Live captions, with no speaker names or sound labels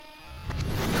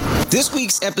This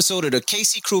week's episode of the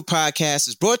KC Crew podcast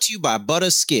is brought to you by Butter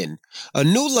Skin, a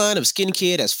new line of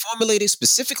skincare that's formulated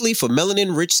specifically for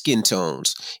melanin-rich skin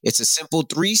tones. It's a simple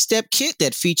 3-step kit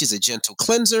that features a gentle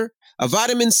cleanser, a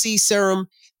vitamin C serum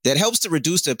that helps to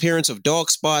reduce the appearance of dark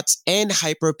spots and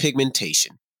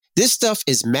hyperpigmentation. This stuff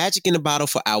is magic in a bottle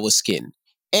for our skin,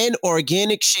 and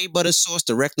organic shea butter sourced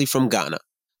directly from Ghana.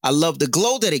 I love the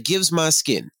glow that it gives my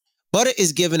skin. Butter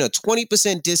is giving a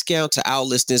 20% discount to our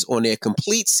listeners on their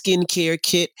complete skincare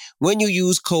kit when you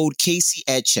use code Casey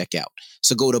at checkout.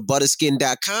 So go to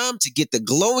butterskin.com to get the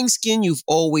glowing skin you've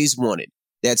always wanted.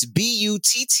 That's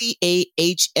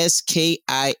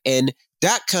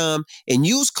BUTTAHSKIN.com and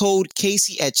use code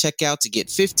Casey at checkout to get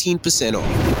 15%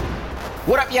 off.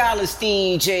 What up, y'all? It's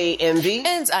DJ MV.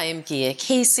 And I am Kia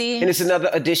Casey. And it's another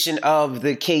edition of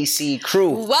the KC Crew.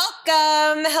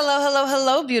 Welcome.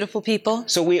 Hello, beautiful people.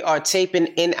 So we are taping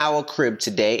in our crib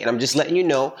today, and I'm just letting you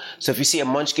know. So if you see a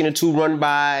munchkin or two run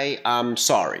by, I'm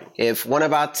sorry. If one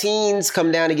of our teens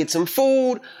come down to get some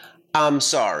food, I'm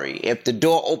sorry. If the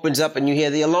door opens up and you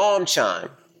hear the alarm chime,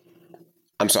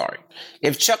 I'm sorry.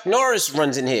 If Chuck Norris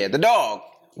runs in here, the dog,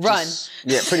 run.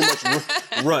 Pretty much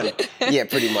run. Yeah,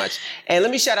 pretty much. And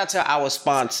let me shout out to our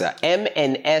sponsor,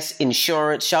 M&S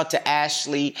Insurance. Shout out to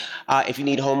Ashley. If you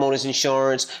need homeowners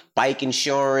insurance, bike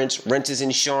insurance, renters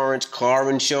insurance, car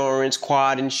insurance,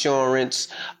 quad insurance.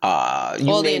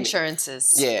 All the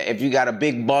insurances. Yeah, if you got a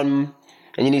big bum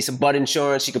and you need some butt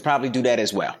insurance, you could probably do that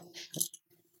as well.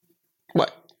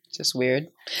 What? Just weird.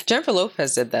 Jennifer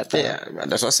Lopez did that, though. Yeah,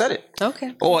 that's why I said it.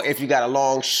 Okay. Or if you got a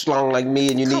long schlong like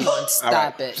me and you need... Come on,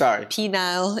 stop it. Sorry.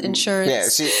 Penile insurance. Yeah,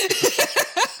 see,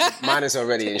 mine is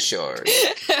already insured.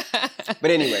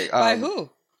 But anyway... By who?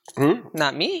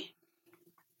 Not me.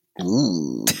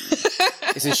 Ooh.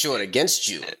 It's insured against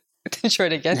you.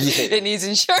 Insured against you. It needs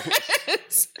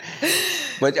insurance.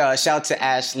 But shout out to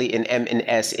Ashley and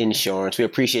M&S Insurance. We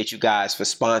appreciate you guys for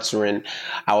sponsoring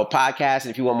our podcast.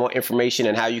 And if you want more information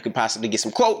on how you could possibly get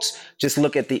some quotes, just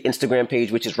look at the Instagram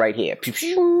page, which is right here.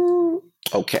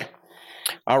 Okay.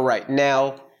 All right.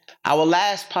 Now, our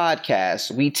last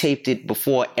podcast, we taped it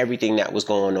before everything that was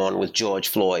going on with George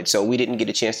Floyd. So we didn't get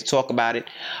a chance to talk about it.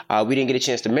 We didn't get a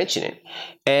chance to mention it.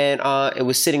 And it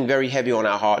was sitting very heavy on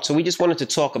our heart. So we just wanted to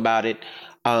talk about it.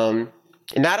 And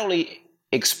not only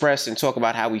express and talk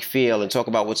about how we feel and talk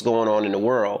about what's going on in the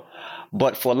world.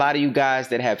 But for a lot of you guys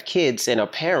that have kids and are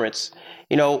parents,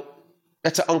 you know,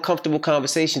 that's an uncomfortable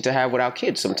conversation to have with our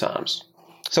kids sometimes.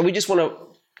 So we just want to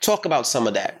talk about some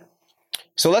of that.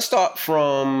 So let's start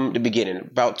from the beginning.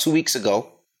 About 2 weeks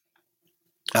ago,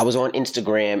 I was on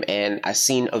Instagram and I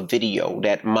seen a video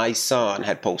that my son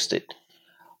had posted.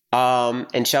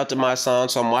 And shout out to my son.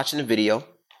 So I'm watching the video.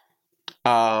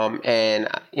 And,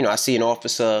 you know, I see an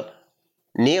officer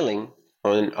kneeling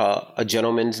on a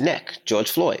gentleman's neck, George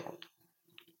Floyd.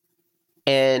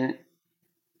 And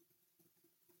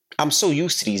I'm so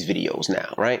used to these videos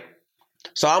now, right?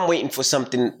 So I'm waiting for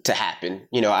something to happen.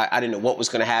 You know, I didn't know what was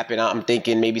going to happen. I'm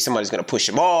thinking maybe somebody's going to push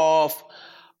him off.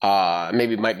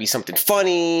 Maybe it might be something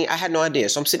funny. I had no idea.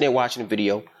 So I'm sitting there watching the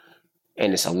video,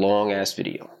 and it's a long-ass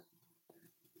video.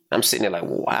 I'm sitting there like,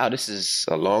 well, wow, this is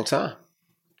a long time.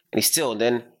 And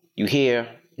then you hear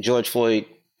George Floyd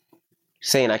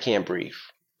saying I can't breathe,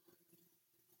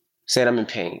 saying I'm in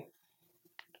pain,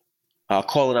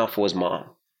 calling out for his mom.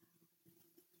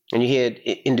 And you hear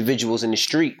individuals in the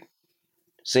street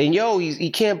saying, yo,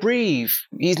 he can't breathe.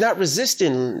 He's not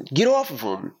resisting. Get off of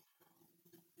him.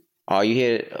 You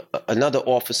hear another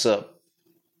officer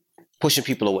pushing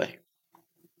people away.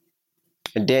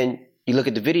 And then you look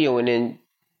at the video and then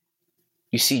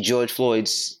you see George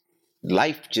Floyd's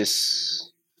life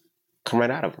just come right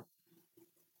out of him.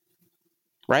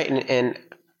 Right? And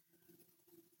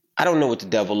I don't know what the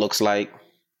devil looks like.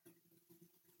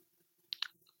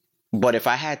 But if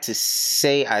I had to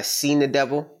say I seen the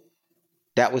devil,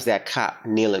 that was that cop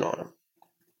kneeling on him.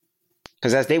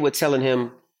 Because as they were telling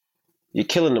him, you're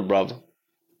killing the brother.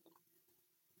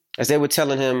 As they were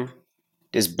telling him,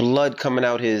 there's blood coming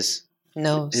out his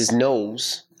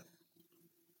nose.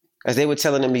 As they were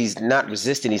telling him he's not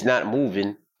resisting, he's not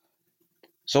moving.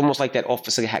 It's almost like that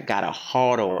officer got a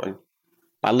hard on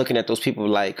by looking at those people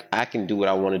like, I can do what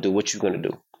I want to do. What you going to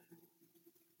do?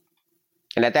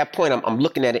 And at that point, I'm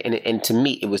looking at it, and to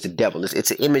me, it was the devil.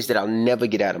 It's an image that I'll never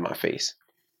get out of my face.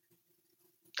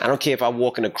 I don't care if I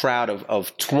walk in a crowd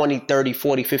of 20, 30,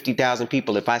 40, 50,000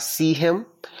 people. If I see him,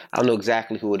 I'll know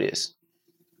exactly who it is.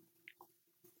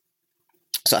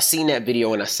 So I seen that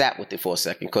video, and I sat with it for a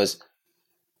second because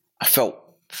I felt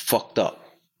fucked up.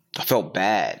 I felt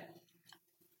bad.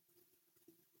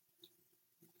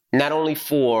 Not only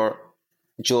for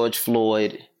George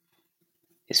Floyd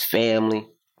his family.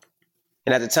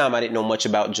 And at the time, I didn't know much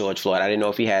about George Floyd. I didn't know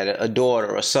if he had a daughter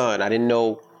or a son. I didn't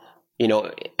know,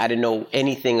 I didn't know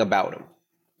anything about him.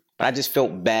 But I just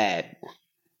felt bad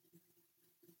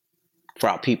for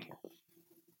our people.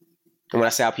 And when I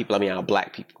say our people, I mean our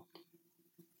black people.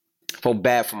 I felt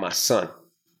bad for my son.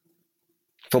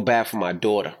 I felt bad for my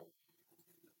daughter.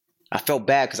 I felt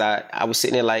bad because I was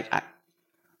sitting there like,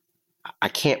 I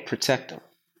can't protect them.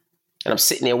 And I'm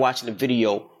sitting there watching the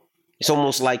video. It's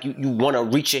almost like you want to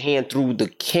reach your hand through the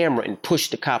camera and push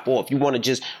the cop off. You want to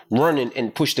just run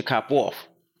and push the cop off.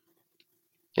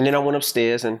 And then I went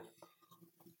upstairs and,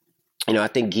 I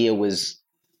think Gia was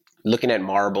looking at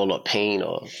marble or paint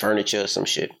or furniture or some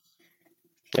shit.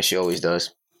 That she always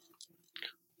does.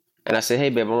 And I said, hey,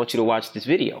 babe, I want you to watch this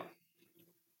video.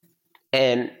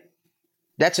 And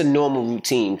that's a normal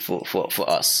routine for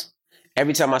us.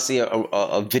 Every time I see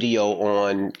a video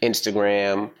on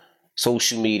Instagram,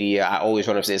 social media, I always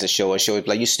run upstairs and show it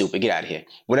like, you're stupid, get out of here.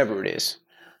 Whatever it is.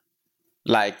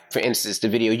 Like, for instance, the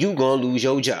video, you gonna lose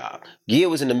your job. Gia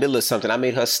was in the middle of something. I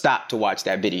made her stop to watch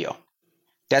that video.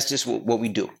 That's just what we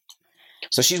do.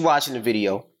 So she's watching the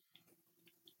video.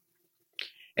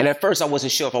 And at first I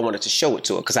wasn't sure if I wanted to show it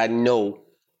to her because I know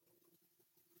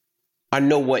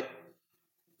what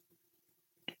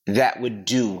that would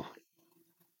do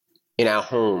in our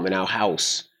home, in our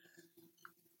house.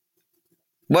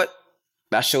 But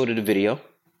I showed her the video.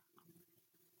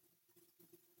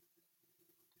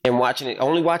 And watching it, I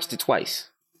only watched it twice.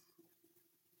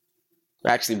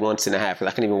 Actually, once and a half, because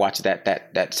I couldn't even watch it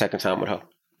that second time with her.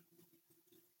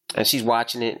 And she's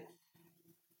watching it.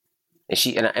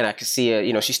 And I could see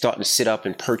her, she's starting to sit up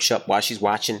and perch up while she's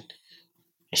watching.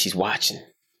 And she's watching.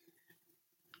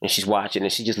 And she's watching.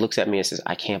 And she just looks at me and says,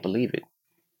 I can't believe it.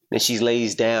 And she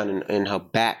lays down in her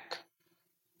back.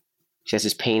 She has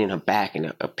this pain in her back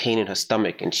and a pain in her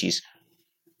stomach. And she's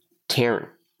tearing.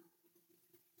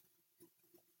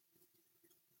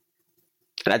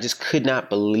 And I just could not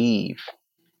believe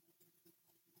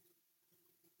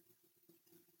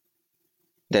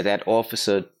that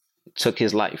officer took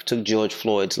his life, took George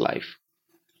Floyd's life.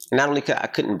 And not only I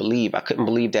couldn't believe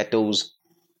that those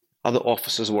other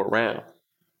officers were around,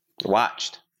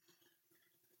 watched.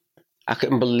 I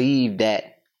couldn't believe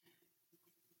that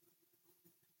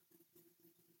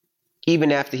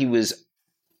even after he was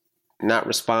not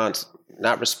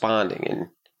responding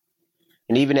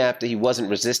and even after he wasn't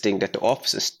resisting, that the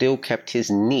officer still kept his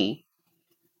knee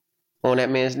on that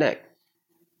man's neck.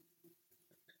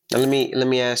 Now let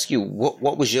me ask you,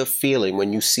 what was your feeling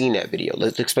when you seen that video?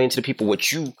 Let's explain to the people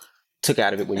what you took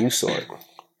out of it when you saw it.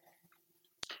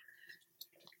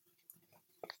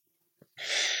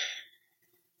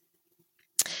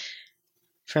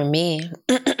 For me,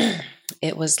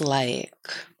 it was like,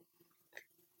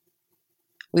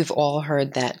 we've all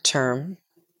heard that term,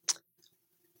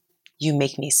 you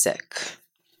make me sick,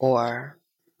 or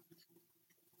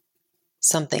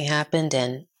something happened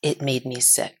and it made me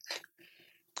sick.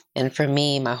 And for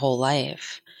me, my whole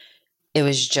life, it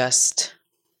was just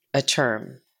a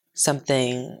term,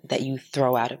 something that you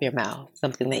throw out of your mouth,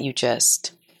 something that you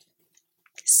just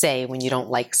say when you don't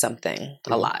like something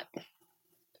a lot.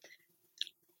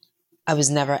 I was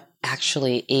never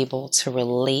actually able to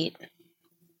relate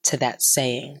to that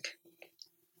saying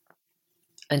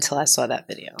until I saw that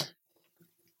video.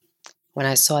 When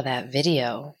I saw that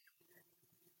video,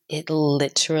 it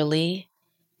literally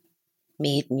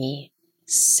made me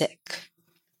sick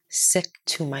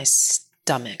to my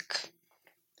stomach.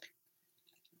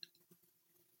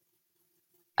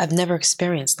 I've never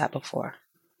experienced that before.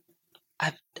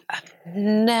 I've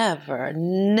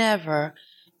never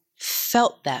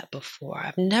felt that before.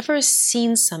 I've never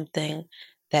seen something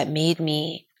that made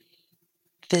me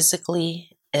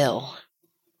physically ill.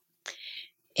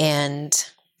 And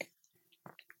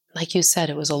like you said,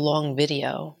 it was a long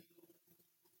video.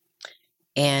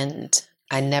 And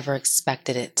I never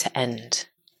expected it to end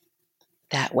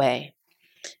that way.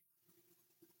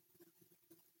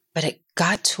 But it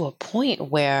got to a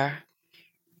point where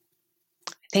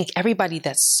I think everybody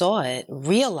that saw it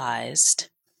realized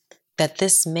that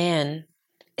this man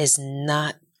is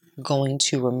not going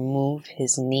to remove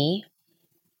his knee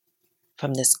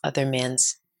from this other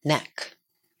man's neck,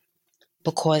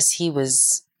 because he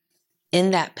was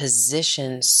in that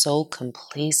position so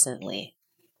complacently,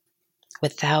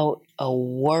 without a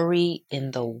worry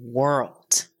in the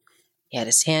world. He had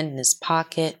his hand in his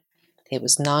pocket. It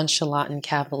was nonchalant and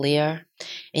cavalier.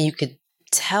 And you could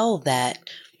tell that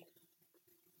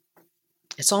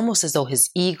it's almost as though his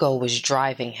ego was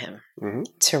driving him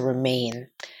to remain.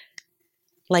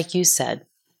 Like you said,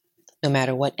 no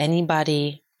matter what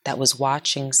anybody that was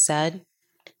watching said,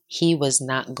 he was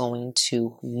not going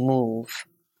to move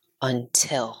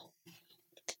until.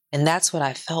 And that's what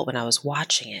I felt when I was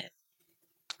watching it.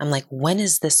 I'm like, when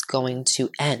is this going to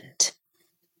end?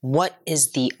 What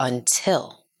is the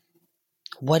until?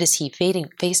 What is he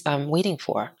waiting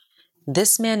for?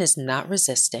 This man is not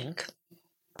resisting.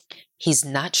 He's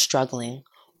not struggling.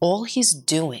 All he's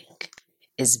doing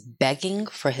is begging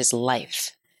for his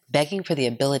life, begging for the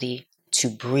ability to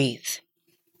breathe.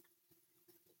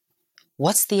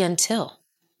 What's the until?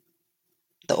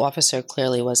 The officer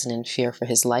clearly wasn't in fear for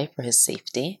his life or his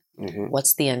safety. Mm-hmm.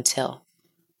 What's the until?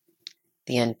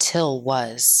 The until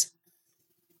was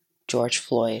George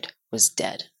Floyd was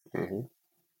dead. Mm-hmm.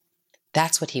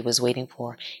 That's what he was waiting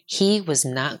for. He was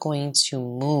not going to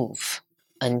move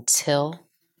until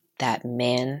that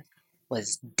man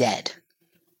was dead.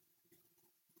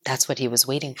 That's what he was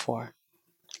waiting for.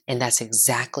 And that's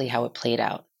exactly how it played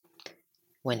out.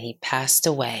 When he passed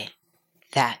away,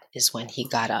 that is when he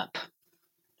got up.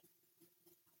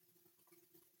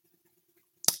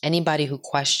 Anybody who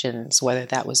questions whether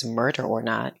that was murder or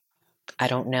not, I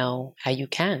don't know how you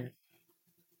can.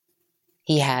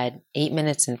 He had 8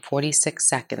 minutes and 46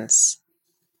 seconds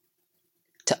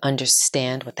to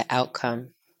understand what the outcome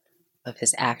of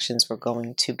his actions were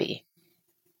going to be.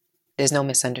 There's no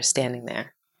misunderstanding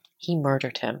there. He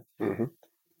murdered him. Mm-hmm.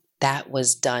 That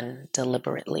was done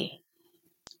deliberately.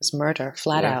 It was murder,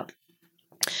 flat out.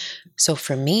 So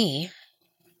for me,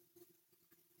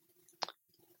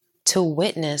 to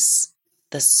witness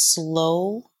the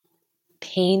slow,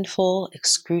 painful,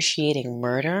 excruciating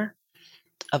murder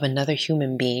of another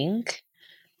human being,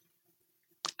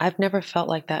 I've never felt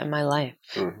like that in my life.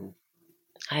 Mm-hmm.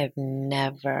 I have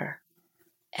never,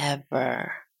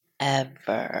 ever,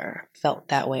 ever felt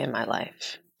that way in my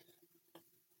life.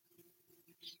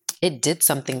 It did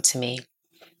something to me.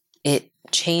 It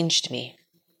changed me.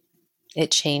 It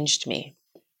changed me.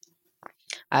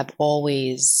 I've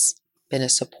always been a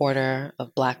supporter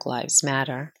of Black Lives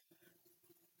Matter.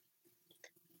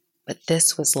 But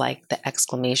this was like the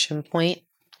exclamation point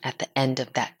at the end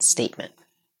of that statement.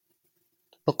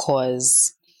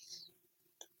 Because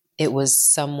it was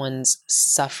someone's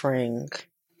suffering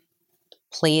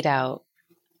played out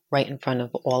right in front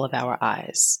of all of our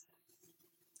eyes.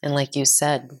 And like you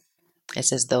said,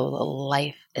 it's as though the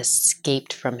life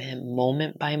escaped from him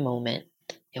moment by moment,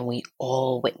 and we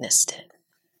all witnessed it.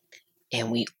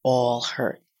 And we all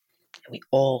hurt. And we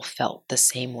all felt the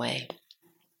same way.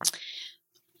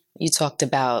 You talked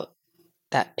about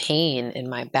that pain in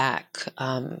my back.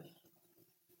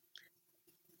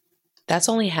 That's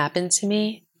only happened to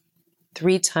me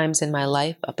 3 times in my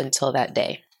life up until that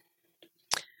day.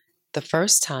 The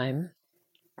first time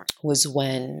was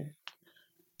when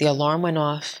the alarm went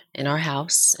off in our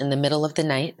house in the middle of the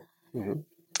night, Mm-hmm.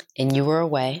 and you were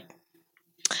away.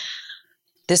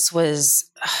 This was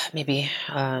maybe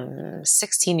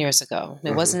 16 years ago.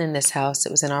 It wasn't in this house.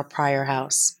 It was in our prior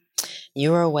house.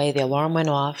 You were away. The alarm went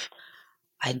off.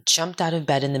 I jumped out of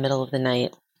bed in the middle of the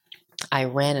night. I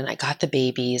ran and I got the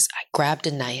babies. I grabbed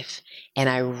a knife and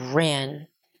I ran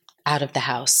out of the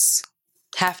house,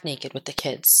 half naked with the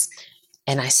kids.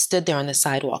 And I stood there on the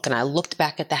sidewalk and I looked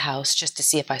back at the house just to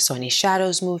see if I saw any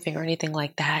shadows moving or anything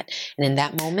like that. And in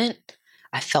that moment,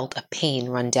 I felt a pain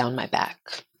run down my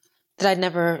back that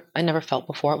I never felt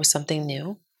before. It was something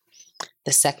new.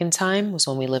 The second time was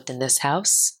when we lived in this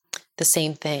house. The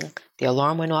same thing. The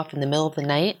alarm went off in the middle of the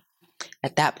night.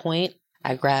 At that point,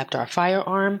 I grabbed our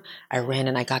firearm. I ran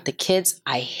and I got the kids.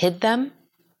 I hid them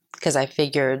because I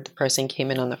figured the person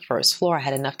came in on the first floor. I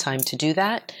had enough time to do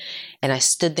that. And I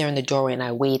stood there in the doorway and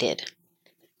I waited.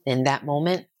 In that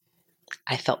moment,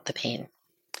 I felt the pain.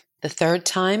 The third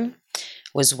time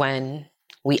was when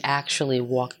we actually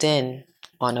walked in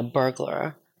on a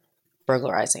burglarizing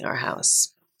our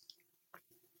house.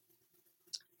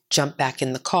 Jumped back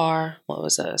in the car. Well, it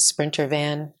was a Sprinter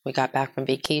van. We got back from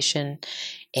vacation.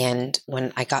 And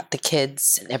when I got the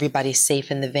kids and everybody's safe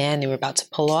in the van, they were about to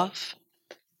pull off,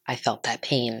 I felt that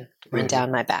pain run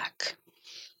down my back.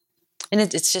 And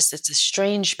it's a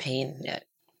strange pain.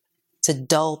 It's a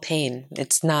dull pain.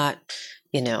 It's not,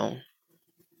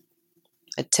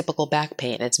 a typical back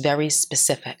pain. It's very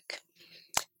specific.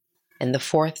 And the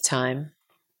fourth time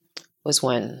was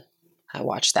when I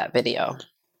watched that video.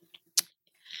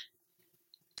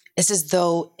 It's as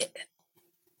though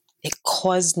it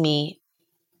caused me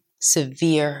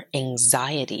severe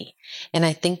anxiety. And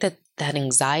I think that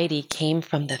anxiety came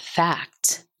from the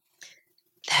fact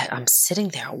that I'm sitting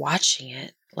there watching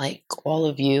it, like all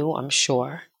of you, I'm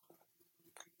sure.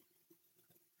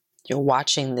 You're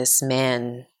watching this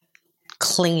man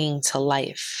clinging to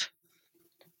life.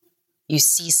 you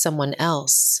see someone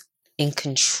else in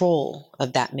control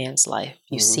of that man's life.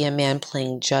 You see a man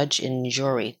playing judge and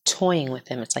jury, toying with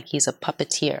him. It's like he's a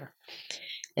puppeteer.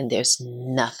 And there's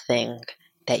nothing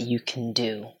that you can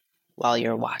do while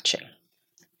you're watching.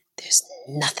 There's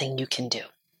nothing you can do.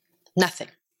 Nothing.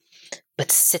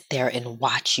 But sit there and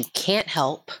watch. You can't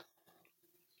help.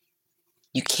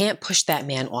 You can't push that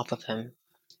man off of him.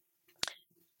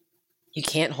 You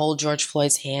can't hold George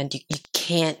Floyd's hand. You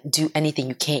can't do anything.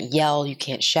 You can't yell. You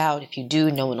can't shout. If you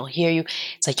do, no one will hear you.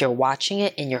 It's like you're watching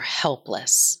it and you're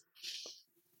helpless.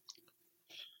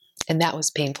 And that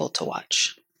was painful to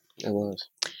watch. It was.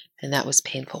 And that was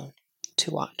painful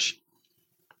to watch.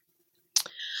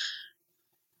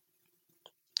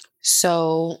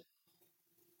 So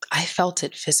I felt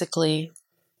it physically,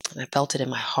 and I felt it in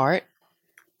my heart.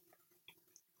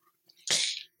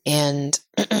 And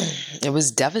it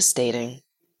was devastating.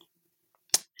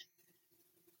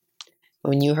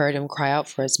 When you heard him cry out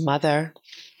for his mother,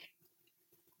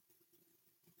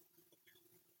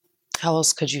 how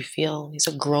else could you feel? He's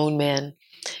a grown man.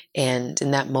 And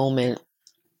in that moment,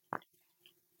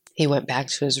 he went back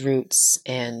to his roots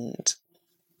and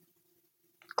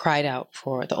cried out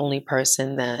for the only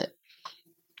person that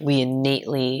we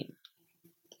innately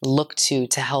look to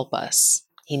help us.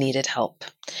 He needed help.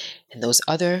 And those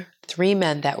other 3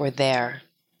 men that were there,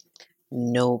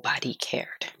 nobody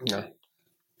cared. No.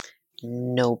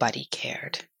 Nobody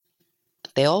cared.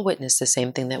 They all witnessed the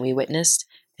same thing that we witnessed,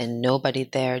 and nobody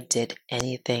there did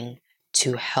anything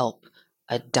to help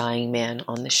a dying man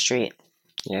on the street.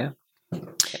 Yeah.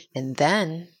 And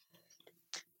then,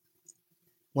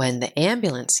 when the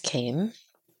ambulance came,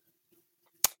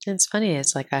 it's funny,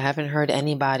 it's like I haven't heard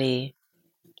anybody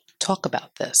talk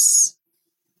about this.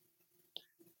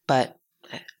 But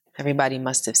everybody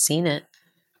must have seen it.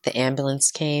 The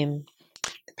ambulance came,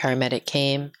 the paramedic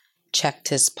came, checked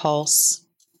his pulse,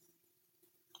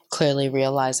 clearly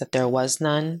realized that there was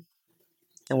none.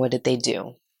 And what did they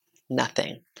do?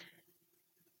 Nothing.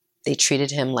 They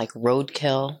treated him like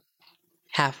roadkill,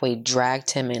 halfway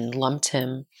dragged him and lumped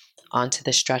him onto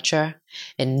the stretcher,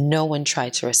 and no one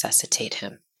tried to resuscitate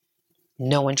him.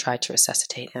 No one tried to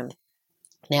resuscitate him.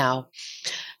 Now,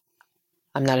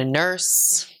 I'm not a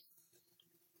nurse.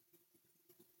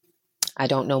 I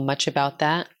don't know much about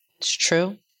that. It's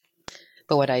true.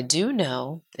 But what I do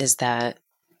know is that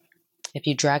if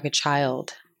you drag a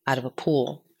child out of a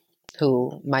pool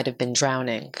who might have been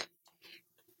drowning,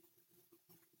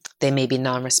 they may be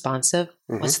non-responsive.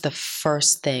 What's the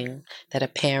first thing that a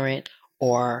parent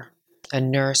or a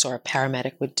nurse or a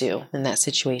paramedic would do in that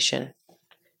situation?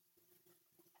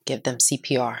 Give them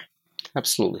CPR.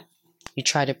 Absolutely. You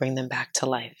try to bring them back to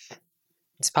life.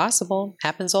 It's possible.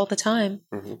 Happens all the time.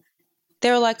 They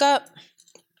were like, oh,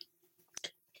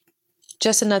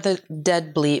 just another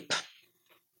dead bleep.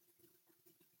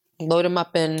 Load him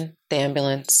up in the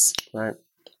ambulance. Right.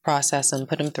 Process him,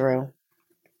 put him through.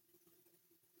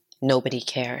 Nobody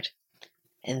cared.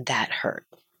 And that hurt.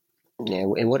 Yeah,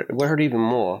 and what hurt even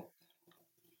more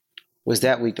was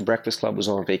that week the Breakfast Club was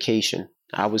on vacation.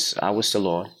 I was still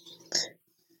on.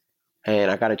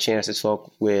 And I got a chance to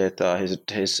talk with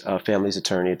his family's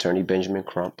attorney Benjamin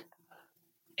Crump,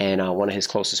 and one of his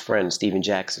closest friends, Steven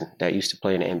Jackson, that used to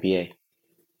play in the NBA.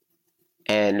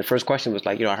 And the first question was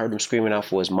like, I heard him screaming out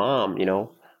for his mom,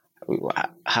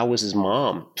 How was his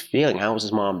mom feeling? How was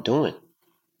his mom doing?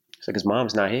 It's like, his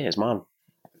mom's not here. His mom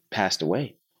passed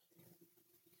away.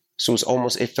 So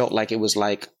it felt like it was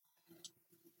like,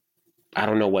 I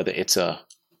don't know whether it's a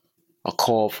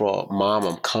call for mom,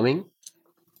 I'm coming,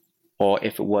 or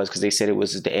if it was because they said it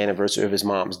was the anniversary of his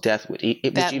mom's death. Which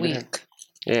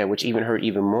even hurt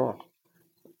even more.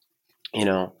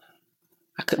 I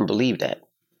couldn't believe that.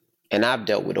 And I've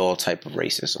dealt with all type of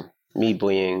racism, me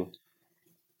being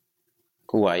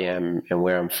who I am and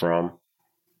where I'm from.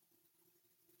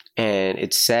 And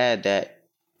it's sad that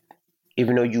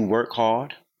even though you work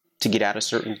hard to get out of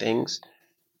certain things,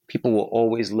 people will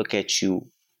always look at you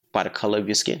by the color of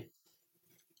your skin.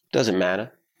 Doesn't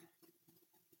matter.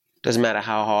 Doesn't matter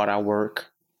how hard I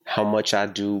work, how much I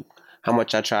do, how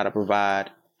much I try to provide.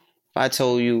 If I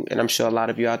told you, and I'm sure a lot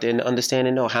of you out there understand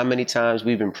and know how many times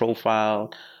we've been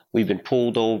profiled, we've been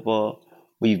pulled over,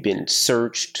 we've been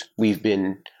searched, we've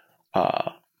been,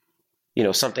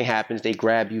 something happens, they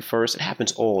grab you first. It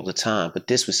happens all the time, but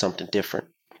this was something different.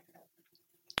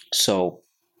 So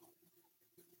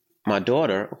my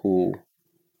daughter, who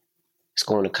is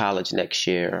going to college next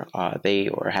year, they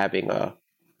were having a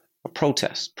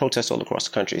protest all across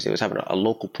the country. They was having a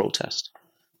local protest.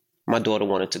 My daughter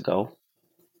wanted to go.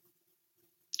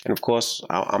 And of course,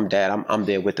 I'm dad. I'm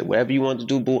there with it. Whatever you want to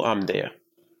do, boo, I'm there.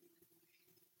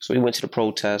 So we went to the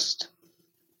protest.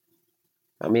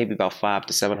 Maybe about 500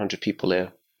 to 700 people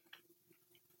there.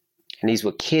 And these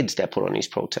were kids that put on these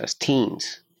protests,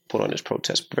 teens put on this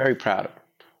protest. Very proud of them.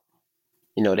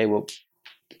 You know, they were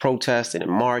protesting and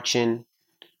marching.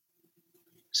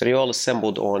 So they all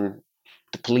assembled on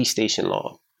the police station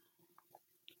lawn.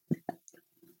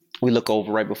 We look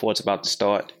over right before it's about to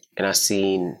start, and I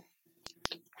seen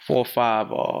 4 or 5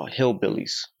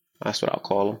 hillbillies. That's what I'll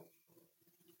call them.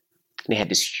 And they had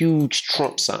this huge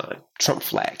Trump sign, Trump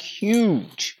flag,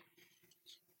 huge.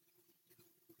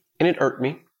 And it irked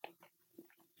me.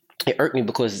 It irked me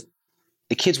because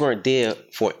the kids weren't there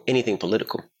for anything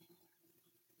political.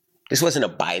 This wasn't a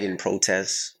Biden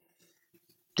protest.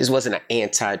 This wasn't an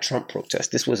anti-Trump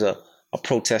protest. This was a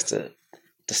protest to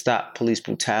stop police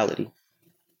brutality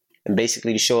and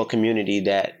basically to show a community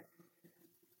that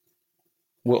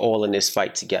we're all in this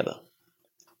fight together.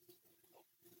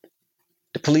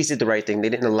 The police did the right thing. They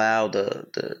didn't allow the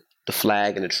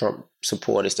flag and the Trump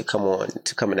supporters to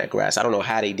come in that grass. I don't know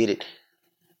how they did it,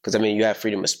 because, I mean, you have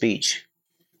freedom of speech.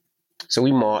 So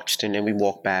we marched, and then we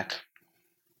walked back.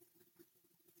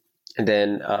 And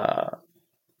then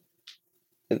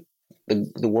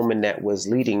the woman that was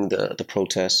leading the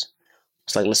protest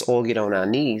was like, let's all get on our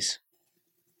knees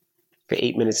for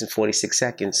 8 minutes and 46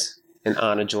 seconds and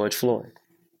honor George Floyd.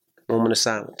 Moment of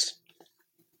silence.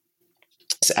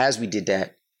 So as we did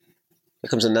that, here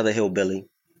comes another hillbilly,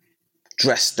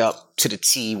 dressed up to the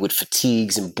T with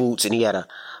fatigues and boots, and he had a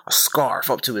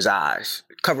scarf up to his eyes,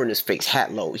 covering his face,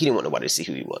 hat low. He didn't want nobody to see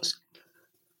who he was.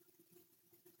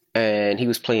 And he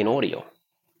was playing audio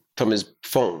from his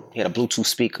phone. He had a Bluetooth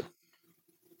speaker.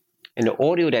 And the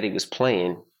audio that he was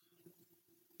playing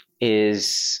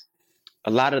is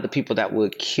a lot of the people that were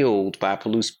killed by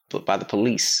the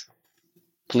police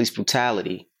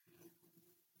brutality.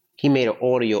 He made an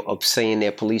audio of saying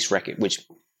their police record, which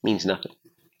means nothing,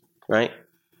 right?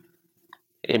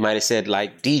 It might have said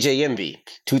like DJ Envy,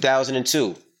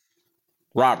 2002,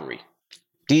 robbery.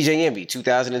 DJ Envy,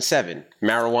 2007,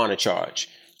 marijuana charge.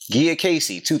 Gia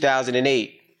Casey,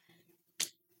 2008,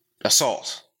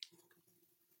 assault.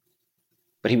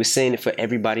 But he was saying it for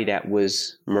everybody that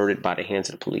was murdered by the hands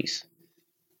of the police.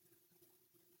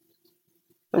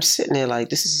 I'm sitting there like,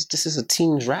 this is a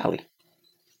team's rally.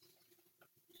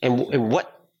 And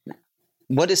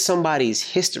what is somebody's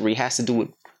history has to do with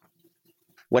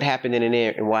what happened in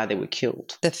there and why they were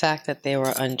killed? The fact that they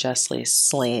were unjustly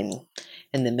slain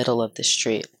in the middle of the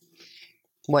street.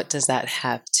 What does that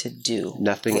have to do?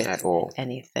 Nothing at all.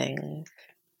 Anything.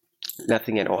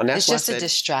 Nothing at all. And that's it's just a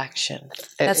distraction.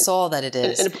 That's all that it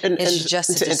is. It's just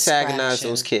a distraction. To antagonize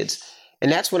those kids.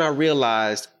 And that's when I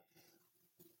realized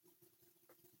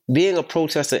being a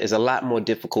protester is a lot more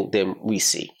difficult than we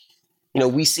see. You know,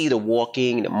 we see the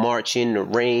walking, the marching, the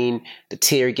rain, the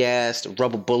tear gas, the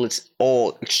rubber bullets,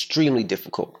 all extremely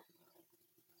difficult.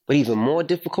 But even more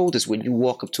difficult is when you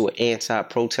walk up to an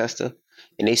anti-protester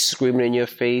and they screaming in your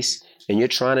face and you're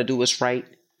trying to do what's right.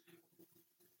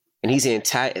 And he's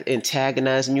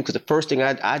antagonizing you, because the first thing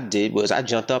I did was I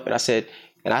jumped up and I said,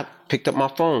 and I picked up my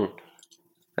phone.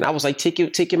 And I was like, take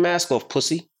your mask off,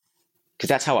 pussy. Because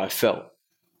that's how I felt.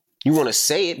 You want to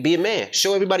say it, be a man.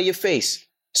 Show everybody your face.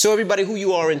 Show everybody who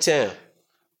you are in town.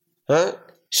 Huh?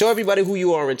 Show everybody who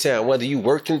you are in town. Whether you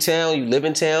work in town, you live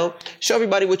in town. Show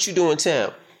everybody what you do in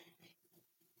town.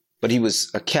 But he was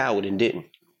a coward and didn't.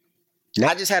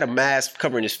 Not just had a mask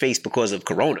covering his face because of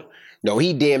corona. No,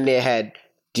 he damn near had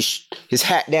his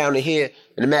hat down to here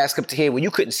and the mask up to here where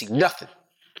you couldn't see nothing.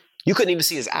 You couldn't even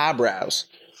see his eyebrows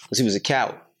because he was a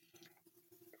coward.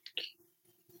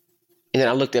 And then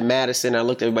I looked at Madison, I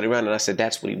looked at everybody around, and I said,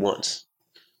 that's what he wants.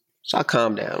 So I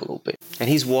calmed down a little bit. And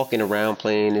he's walking around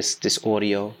playing this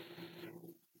audio.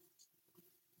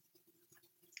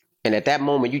 And at that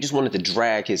moment, you just wanted to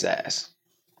drag his ass,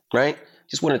 right?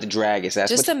 Just wanted to drag his ass.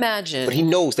 Just imagine. But he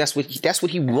knows that's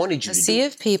what he wanted you to do. A sea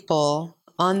of people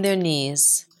on their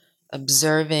knees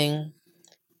observing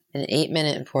an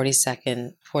 8-minute and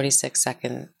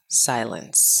 46-second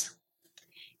silence.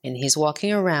 And he's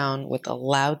walking around with a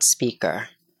loudspeaker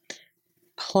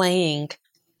playing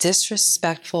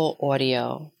disrespectful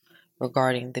audio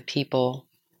regarding the people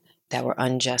that were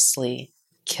unjustly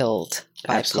killed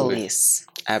by police.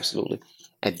 Absolutely.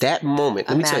 At that moment,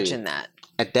 let me tell you. Imagine that.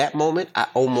 At that moment, I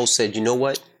almost said, you know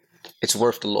what? It's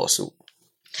worth the lawsuit.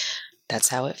 That's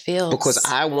how it feels. Because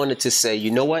I wanted to say,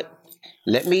 you know what?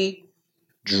 Let me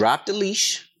drop the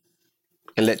leash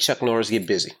and let Chuck Norris get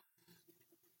busy.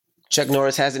 Chuck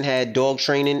Norris hasn't had dog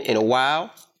training in a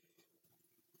while.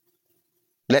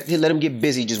 Let him get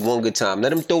busy just one good time.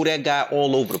 Let him throw that guy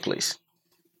all over the place.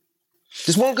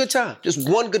 Just one good time. Just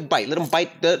one good bite. Let him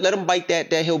bite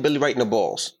that hillbilly right in the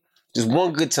balls. Just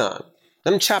one good time.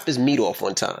 Let him chop his meat off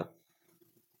one time.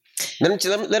 Let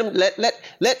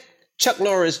Chuck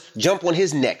Norris jump on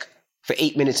his neck for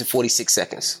 8 minutes and 46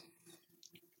 seconds.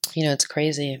 You know, it's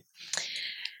crazy.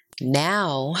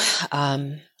 Now,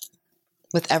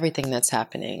 with everything that's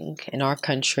happening in our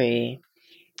country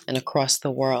and across the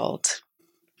world,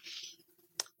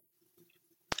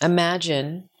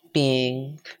 imagine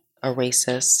being a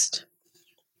racist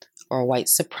or a white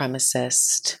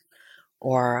supremacist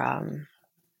or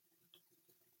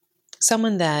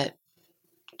someone that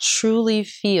truly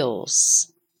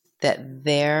feels that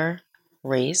their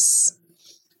race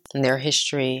and their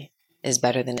history is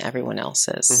better than everyone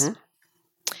else's. Mm-hmm.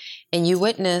 And you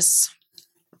witness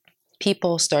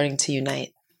people starting to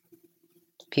unite,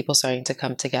 people starting to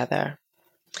come together.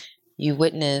 You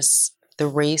witness the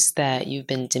race that you've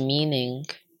been demeaning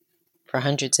for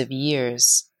hundreds of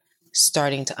years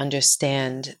starting to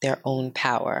understand their own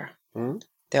power,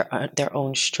 their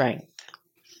own strength.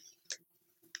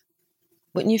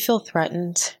 Wouldn't you feel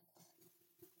threatened?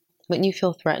 Wouldn't you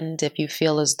feel threatened if you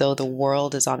feel as though the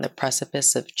world is on the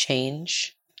precipice of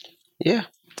change? Yeah.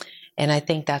 And I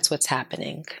think that's what's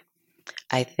happening.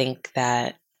 I think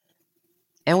that,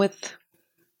 and with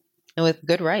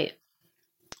good right,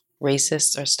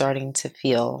 racists are starting to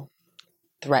feel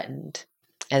threatened,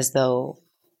 as though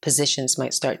positions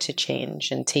might start to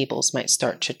change and tables might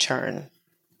start to turn,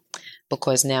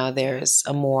 because now there's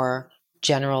a more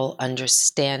general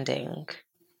understanding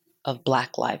of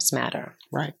Black Lives Matter.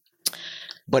 Right.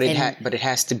 But it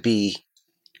has to be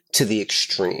to the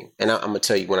extreme. And I'm going to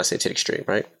tell you when I say to the extreme,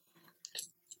 right?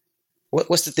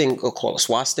 What's the thing called a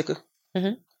swastika?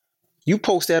 Mm-hmm. You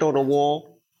post that on a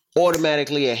wall,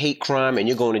 automatically a hate crime, and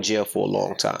you're going to jail for a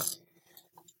long time.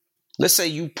 Let's say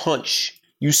you punch,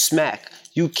 you smack,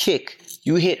 you kick,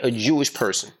 you hit a Jewish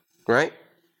person, right?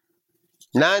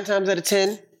 9 times out of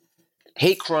 10,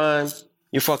 hate crime,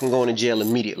 you're fucking going to jail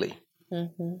immediately.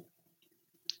 Mm-hmm.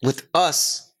 With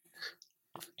us,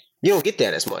 you don't get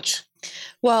that as much.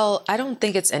 Well, I don't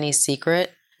think it's any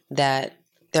secret that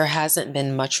there hasn't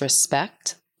been much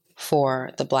respect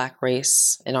for the Black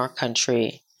race in our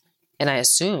country, and I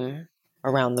assume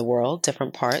around the world,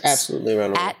 different parts. Absolutely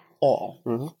around the world. At all.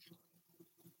 Mm-hmm.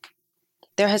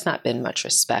 There has not been much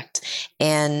respect.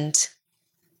 And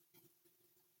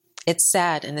it's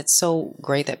sad, and it's so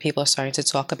great that people are starting to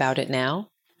talk about it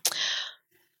now.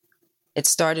 It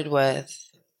started with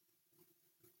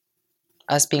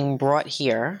us being brought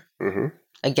here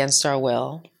against our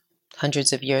will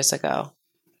hundreds of years ago.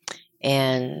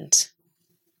 And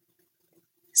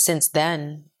since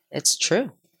then, it's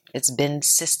true. It's been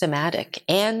systematic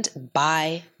and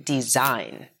by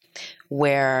design,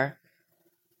 where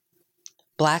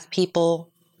Black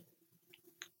people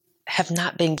have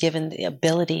not been given the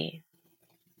ability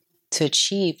to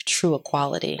achieve true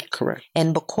equality. Correct.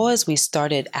 And because we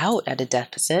started out at a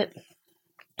deficit,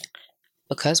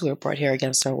 because we were brought here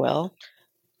against our will,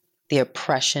 the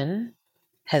oppression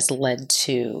has led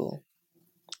to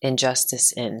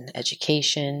injustice in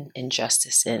education,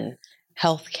 injustice in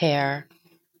healthcare,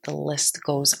 the list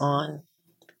goes on,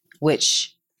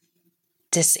 which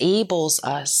disables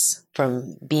us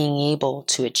from being able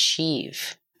to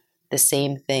achieve the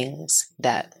same things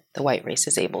that the white race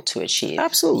is able to achieve.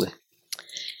 Absolutely.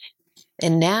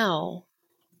 And now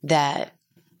that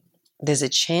there's a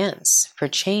chance for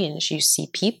change, you see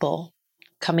people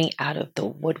coming out of the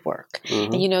woodwork.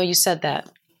 Mm-hmm. And you said that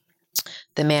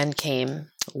the man came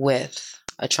with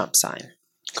a Trump sign.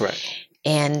 Correct.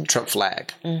 And Trump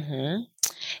flag. Mm-hmm.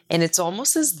 And it's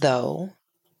almost as though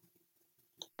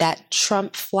that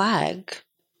Trump flag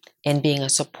and being a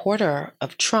supporter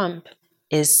of Trump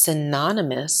is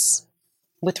synonymous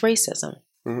with racism.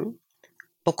 Mm-hmm.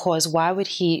 Because why would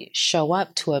he show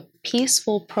up to a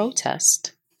peaceful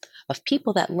protest of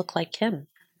people that look like him?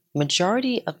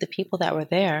 Majority of the people that were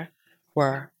there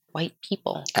were white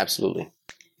people. Absolutely.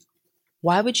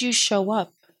 Why would you show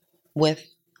up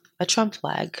with a Trump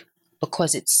flag?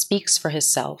 Because it speaks for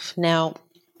himself. Now,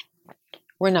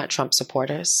 we're not Trump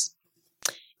supporters,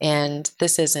 and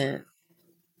this isn't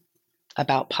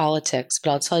about politics,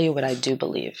 but I'll tell you what I do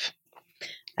believe.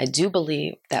 I do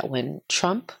believe that when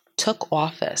Trump took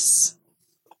office,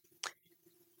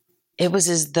 it was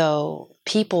as though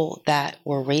people that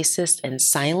were racist and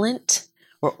silent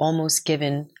were almost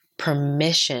given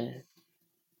permission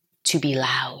to be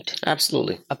loud.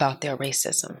 Absolutely. About their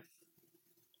racism.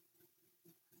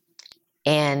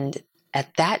 And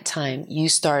at that time, you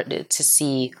started to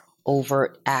see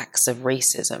overt acts of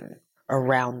racism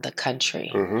around the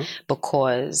country,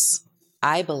 because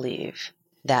I believe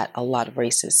that a lot of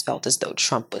racists felt as though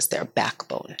Trump was their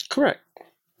backbone. Correct.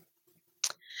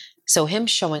 So him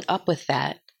showing up with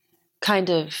that kind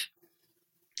of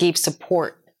gave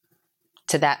support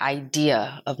to that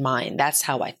idea of mine. That's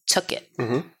how I took it.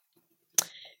 Mm-hmm.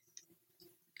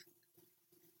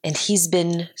 And he's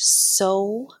been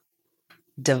so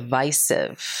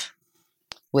divisive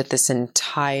with this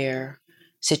entire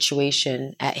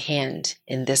situation at hand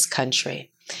in this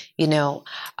country. You know,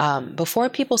 before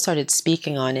people started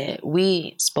speaking on it,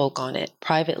 we spoke on it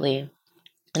privately.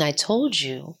 And I told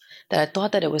you that I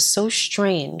thought that it was so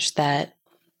strange that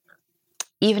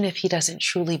even if he doesn't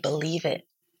truly believe it,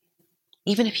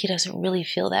 even if he doesn't really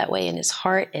feel that way in his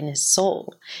heart and his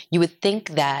soul, you would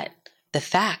think that the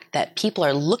fact that people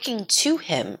are looking to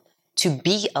him to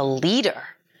be a leader,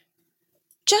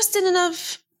 just in and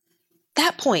of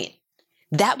that point,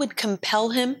 that would compel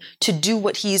him to do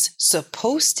what he's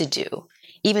supposed to do,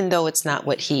 even though it's not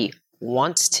what he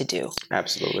wants to do.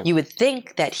 Absolutely. You would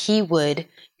think that he would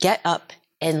get up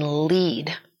and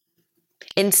lead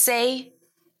and say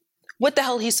what the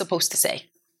hell he's supposed to say.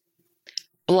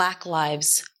 Black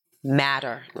lives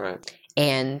matter. Right.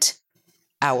 And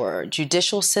our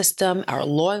judicial system, our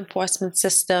law enforcement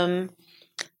system,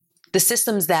 the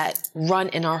systems that run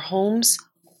in our homes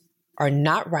are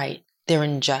not right. They're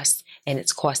unjust, and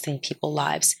it's costing people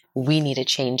lives. We need a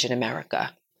change in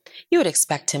America. You would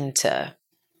expect him to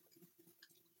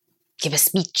give a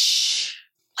speech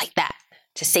like that,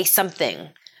 to say something.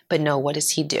 But no, what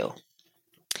does he do?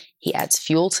 He adds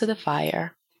fuel to the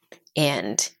fire,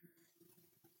 and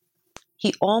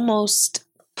he almost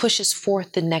pushes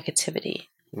forth the negativity.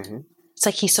 Mm-hmm. It's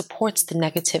like he supports the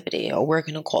negativity. Or we're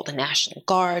going to call the National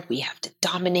Guard. We have to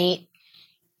dominate.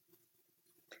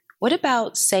 What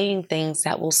about saying things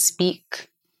that will speak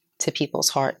to people's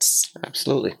hearts?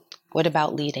 Absolutely. What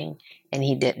about leading? And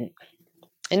he didn't.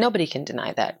 And nobody can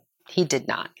deny that. He did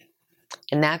not.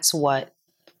 And that's what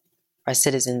our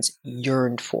citizens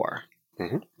yearned for.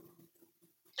 Mm-hmm.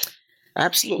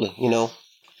 Absolutely. You know,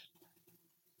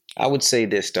 I would say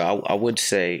this, though. I would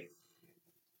say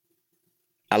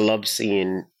I love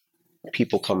seeing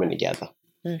people coming together.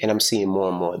 And I'm seeing more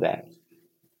and more of that.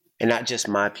 And not just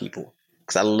my people.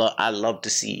 Because I love to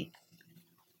see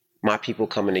my people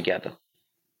coming together.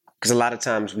 Because a lot of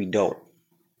times we don't.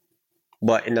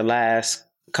 But in the last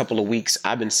couple of weeks,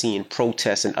 I've been seeing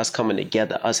protests and us coming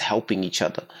together, us helping each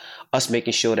other, us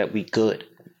making sure that we good.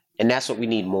 And that's what we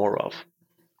need more of.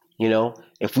 You know,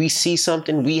 if we see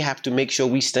something, we have to make sure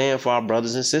we stand for our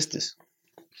brothers and sisters.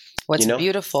 What's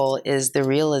beautiful is the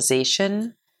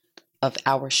realization of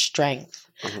our strength.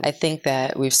 Mm-hmm. I think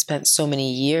that we've spent so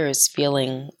many years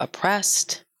feeling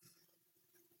oppressed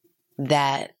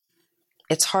that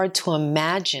it's hard to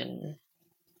imagine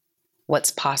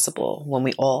what's possible when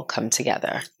we all come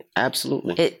together.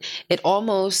 Absolutely. It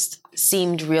almost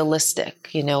seemed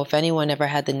realistic. You know, if anyone ever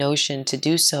had the notion to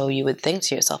do so, you would think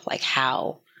to yourself, like,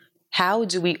 how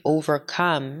do we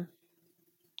overcome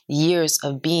years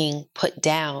of being put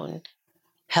down,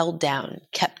 held down,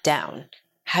 kept down?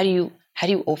 How do you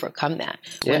overcome that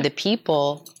when the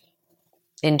people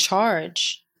in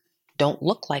charge don't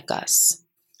look like us?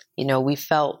 You know, we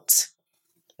felt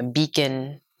a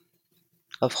beacon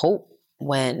of hope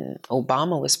when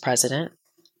Obama was president.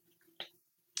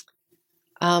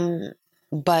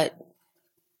 But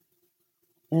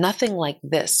nothing like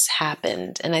this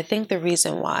happened. And I think the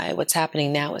reason why what's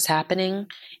happening now is happening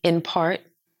in part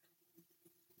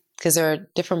because there are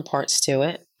different parts to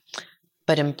it,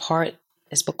 but in part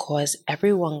is because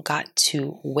everyone got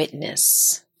to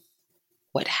witness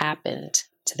what happened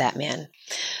to that man.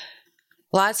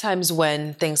 A lot of times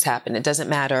when things happen, it doesn't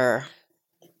matter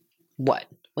what.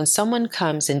 When someone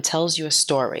comes and tells you a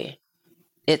story,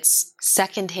 it's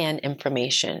secondhand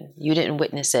information. You didn't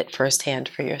witness it firsthand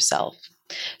for yourself.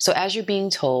 So as you're being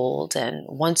told, and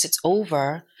once it's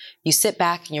over, you sit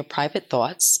back in your private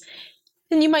thoughts,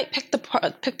 and you might pick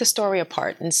the story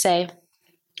apart and say,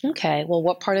 okay, well,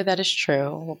 what part of that is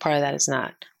true? What part of that is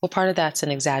not? What part of that's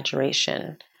an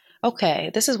exaggeration? Okay,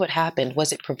 this is what happened.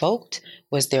 Was it provoked?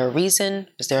 Was there a reason?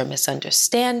 Was there a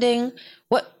misunderstanding?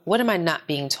 What am I not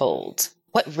being told?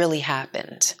 What really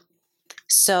happened?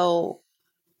 So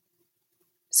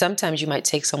sometimes you might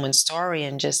take someone's story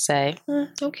and just say,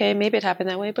 okay, maybe it happened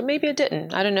that way, but maybe it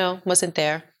didn't. I don't know. Wasn't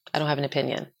there. I don't have an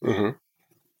opinion. Mm-hmm.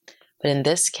 But in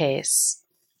this case,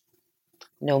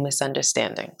 no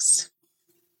misunderstandings.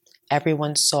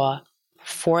 Everyone saw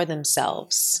for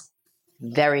themselves,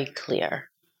 very clear.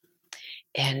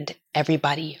 And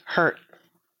everybody hurt.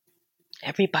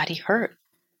 Everybody hurt.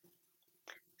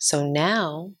 So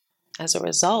now, as a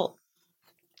result,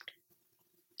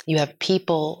 You have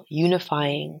people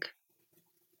unifying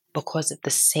because of the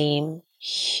same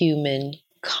human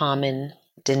common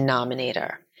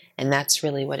denominator. And that's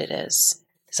really what it is.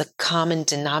 It's a common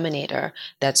denominator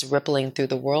that's rippling through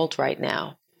the world right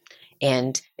now.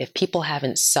 And if people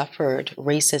haven't suffered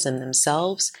racism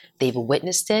themselves, they've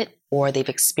witnessed it or they've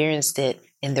experienced it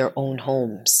in their own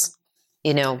homes.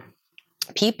 You know,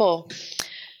 people,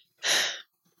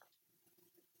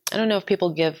 I don't know if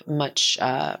people give much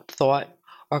thought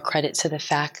or credit to the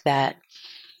fact that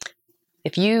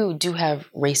if you do have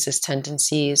racist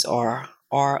tendencies or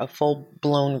are a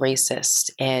full-blown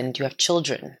racist and you have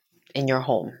children in your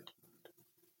home,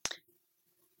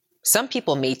 some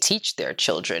people may teach their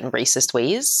children racist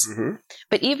ways,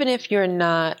 but even if you're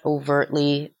not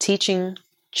overtly teaching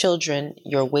children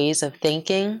your ways of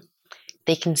thinking,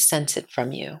 they can sense it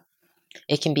from you.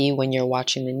 It can be when you're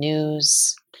watching the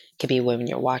news. It can be when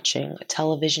you're watching a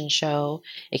television show.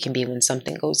 It can be when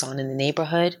something goes on in the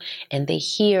neighborhood and they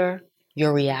hear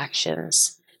your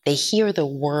reactions. They hear the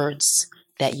words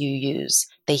that you use.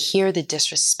 They hear the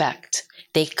disrespect.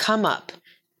 They come up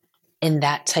in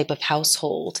that type of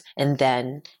household, and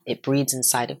then it breeds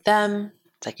inside of them.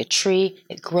 It's like a tree.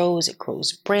 It grows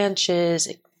branches,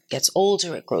 it gets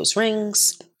older, it grows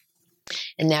rings.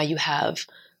 And now you have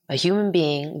a human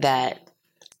being that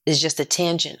is just a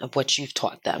tangent of what you've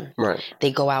taught them. Right.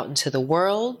 They go out into the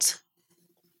world.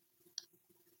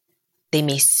 They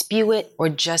may spew it, or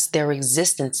just their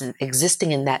existence and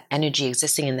existing in that energy,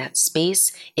 existing in that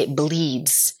space, it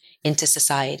bleeds into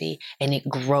society and it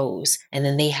grows. And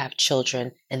then they have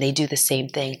children and they do the same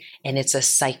thing. And it's a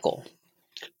cycle.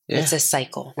 Yeah. It's a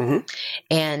cycle.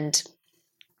 And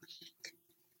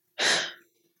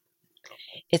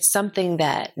it's something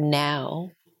that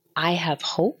now I have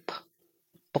hope,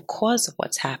 because of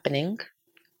what's happening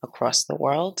across the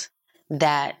world,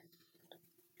 that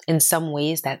in some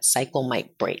ways that cycle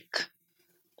might break.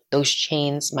 Those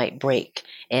chains might break.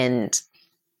 And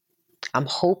I'm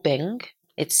hoping,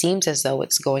 it seems as though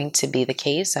it's going to be the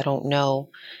case. I don't know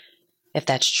if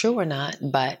that's true or not,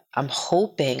 but I'm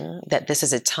hoping that this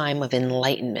is a time of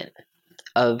enlightenment,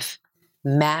 of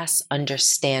mass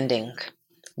understanding,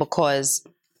 because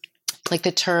like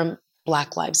the term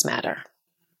Black Lives Matter,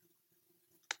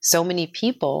 so many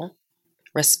people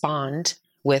respond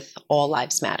with all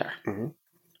lives matter.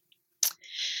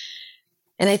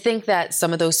 And I think that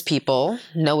some of those people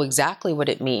know exactly what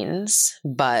it means,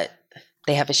 but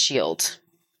they have a shield.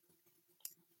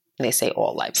 And they say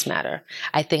all lives matter.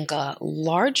 I think a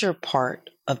larger part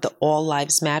of the all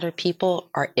lives matter people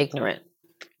are ignorant.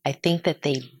 I think that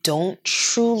they don't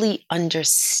truly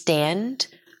understand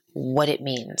what it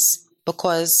means,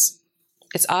 because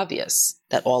it's obvious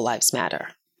that all lives matter.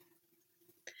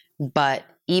 But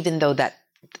even though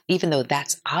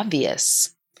that's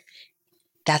obvious,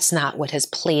 that's not what has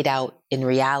played out in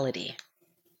reality.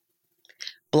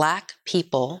 Black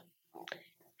people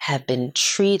have been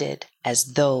treated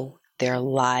as though their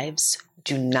lives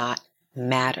do not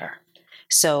matter.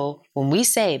 So when we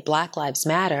say Black Lives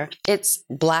Matter, it's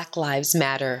Black Lives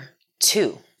Matter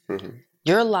too.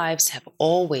 Your lives have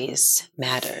always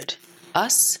mattered.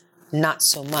 Us, not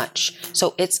so much.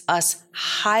 So it's us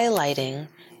highlighting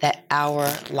that our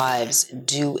lives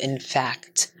do in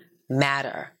fact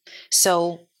matter.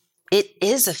 So it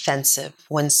is offensive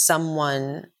when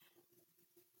someone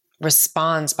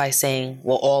responds by saying,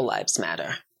 well, all lives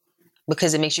matter,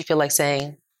 because it makes you feel like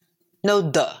saying,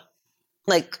 no, duh.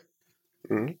 Like,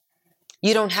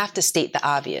 you don't have to state the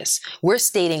obvious. We're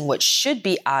stating what should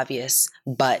be obvious,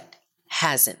 but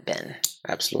hasn't been.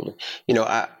 Absolutely. You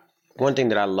know, one thing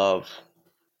that I love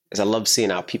is I love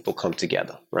seeing our people come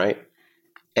together, right?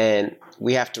 And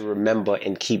we have to remember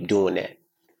and keep doing that.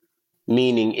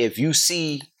 Meaning, if you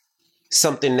see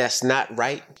something that's not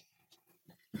right,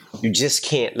 you just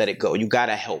can't let it go. You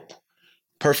gotta help.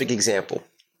 Perfect example.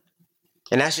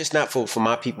 And that's just not for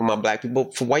my people, my Black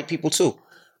people, for white people too.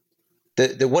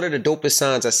 The one of the dopest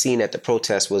signs I seen at the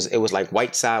protest was like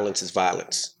white silence is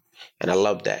violence. And I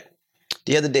love that.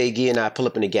 The other day, Guy and I pull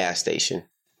up in a gas station,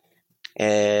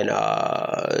 and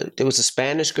there was a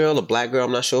Spanish girl, a Black girl,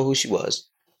 I'm not sure who she was,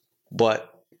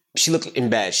 but she looked in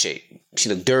bad shape. She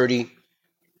looked dirty.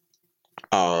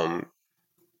 Her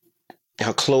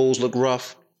clothes looked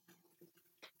rough.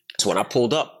 So when I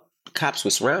pulled up, the cops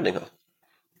were surrounding her.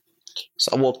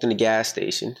 So I walked in the gas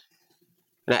station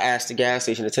and I asked the gas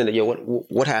station attendant, yo,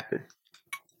 what happened?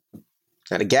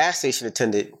 Now the gas station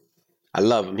attendant, I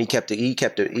love him.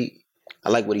 I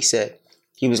like what he said.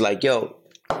 He was like, yo,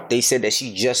 they said that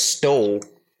she just stole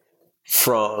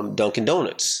from Dunkin'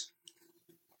 Donuts.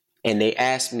 And they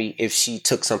asked me if she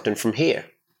took something from here.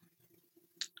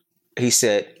 He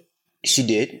said, she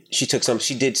did. She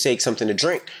did take something to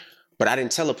drink, but I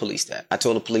didn't tell the police that. I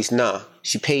told the police, nah,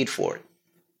 she paid for it.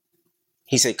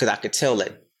 He said, because I could tell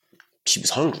that she was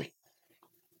hungry.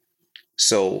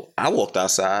 So I walked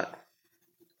outside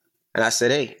and I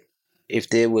said, hey, if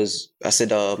there was, I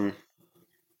said,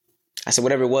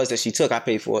 whatever it was that she took, I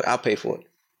paid for it. I'll pay for it.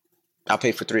 I'll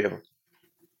pay for 3 of them.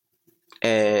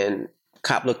 And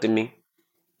cop looked at me.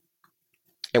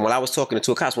 And while I was talking to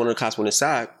 2 cops, one of the cops went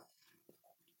inside.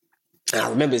 And I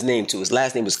remember his name too. His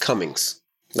last name was Cummings.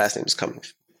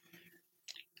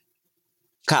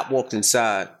 Cop walked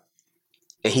inside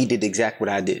and he did exactly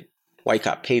what I did. White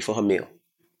cop paid for her meal.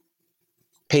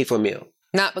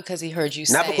 Not because he heard you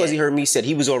say it. Not because he heard me said.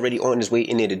 He was already on his way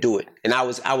in there to do it. And I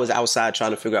was outside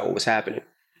trying to figure out what was happening.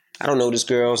 I don't know this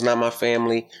girl. It's not my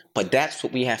family. But that's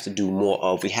what we have to do more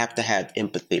of. We have to have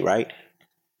empathy, right?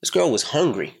 This girl was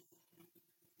hungry.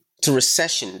 It's a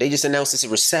recession. They just announced it's a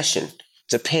recession.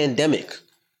 It's a pandemic.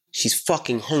 She's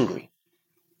fucking hungry.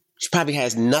 She probably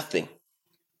has nothing.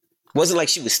 It wasn't like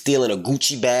she was stealing a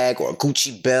Gucci bag or a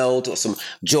Gucci belt or some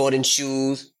Jordan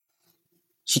shoes.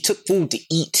 She took food to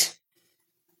eat.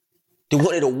 They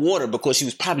wanted a water because she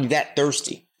was probably that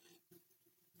thirsty.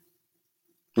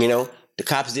 You know, the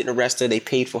cops didn't arrest her. They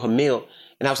paid for her meal.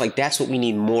 And I was like, that's what we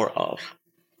need more of.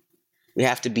 We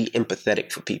have to be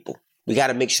empathetic for people. We got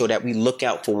to make sure that we look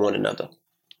out for one another.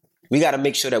 We got to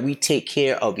make sure that we take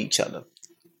care of each other.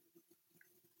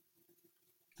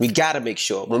 We got to make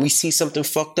sure. When we see something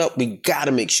fucked up, we got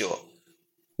to make sure.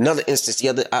 Another instance,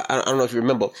 I don't know if you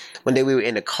remember, one day we were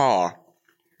in a car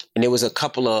and there was a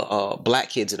couple of black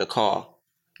kids in the car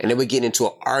and they were getting into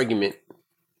an argument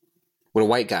with a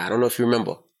white guy. I don't know if you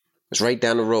remember. It was right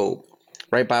down the road,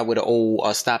 right by where the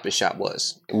old Stop and Shop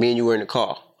was. And me and you were in the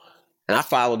car. And I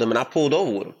followed them and I pulled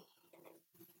over with them.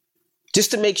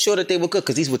 Just to make sure that they were good,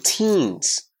 because these were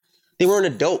teens. They weren't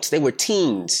adults. They were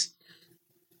teens.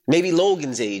 Maybe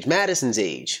Logan's age, Madison's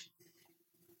age.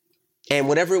 And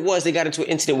whatever it was, they got into an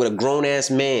incident with a grown-ass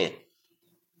man.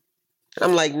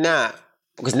 I'm like, nah.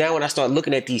 Because now when I start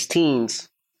looking at these teens,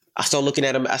 I start looking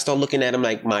at them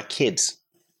like my kids.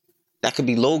 That could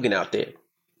be Logan out there.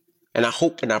 And I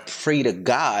hope and I pray to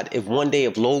God, if one day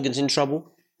if Logan's in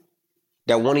trouble,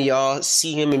 that one of y'all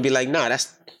see him and be like, nah,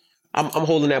 I'm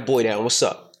holding that boy down. What's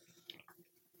up?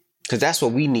 Because that's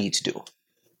what we need to do.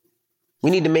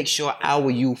 We need to make sure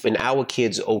our youth and our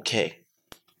kids are okay.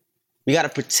 We got to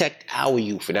protect our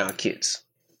youth and our kids.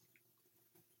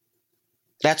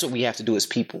 That's what we have to do as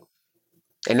people.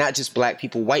 And not just black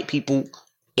people, white people,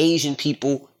 Asian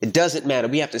people. It doesn't matter.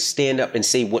 We have to stand up and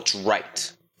say what's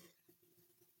right.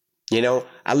 You know,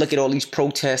 I look at all these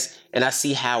protests and I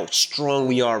see how strong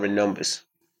we are in numbers.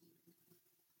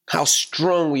 How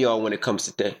strong we are when it comes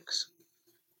to things.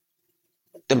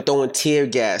 Them throwing tear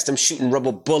gas, them shooting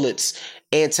rubber bullets,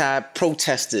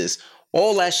 anti-protesters,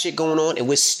 all that shit going on, and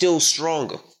we're still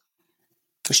stronger.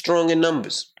 We're strong in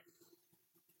numbers.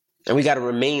 And we got to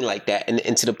remain like that.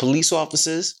 And to the police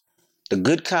officers, the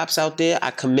good cops out there,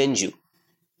 I commend you.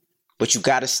 But you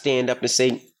got to stand up and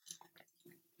say...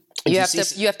 You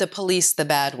have to police the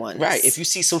bad ones. Right. If you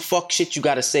see some fuck shit, you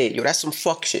got to say it. Yo, that's some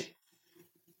fuck shit.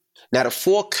 Now, the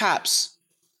 4 cops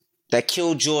that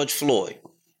killed George Floyd,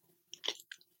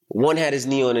 one had his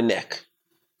knee on the neck.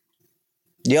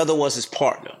 The other was his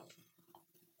partner.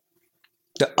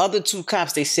 The other 2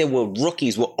 cops, they said, were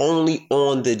rookies, were only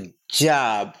on the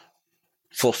job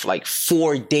for like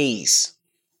 4 days.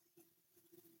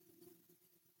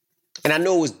 And I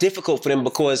know it was difficult for them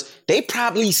because they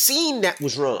probably seen that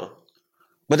was wrong.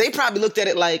 But they probably looked at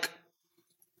it like,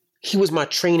 he was my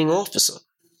training officer.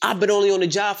 I've been only on the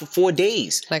job for 4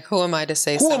 days. Like, who am I to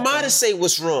say something? Who am I to say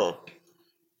what's wrong?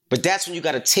 But that's when you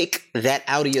got to take that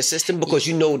out of your system because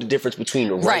you know the difference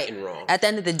between right and wrong. At the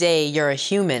end of the day, you're a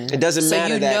human. It doesn't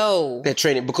matter that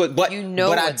training. But you know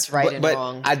what's right and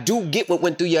wrong. I do get what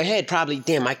went through your head. Probably,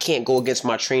 damn, I can't go against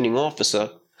my training officer.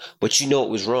 But you know it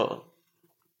was wrong.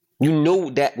 You know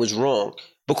that was wrong.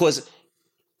 Because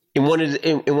when they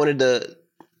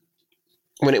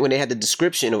had the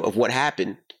description of what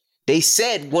happened, they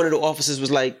said one of the officers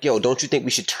was like, yo, don't you think we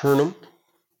should turn him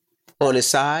on his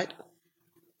side?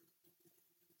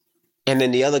 And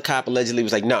then the other cop allegedly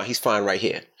was like, nah, he's fine right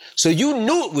here. So you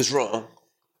knew it was wrong,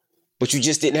 but you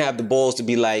just didn't have the balls to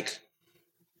be like,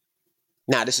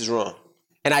 nah, this is wrong.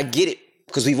 And I get it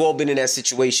because we've all been in that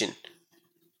situation.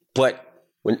 But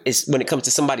when it comes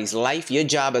to somebody's life, your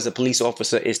job as a police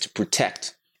officer is to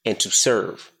protect and to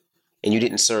serve. And you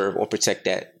didn't serve or protect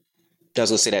that. I was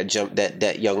going to say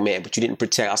that young man, but you didn't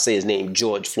protect, I'll say his name,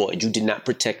 George Floyd. You did not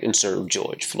protect and serve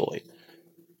George Floyd.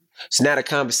 So now the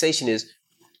conversation is,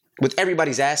 what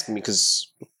everybody's asking me, because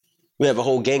we have a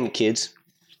whole gang of kids,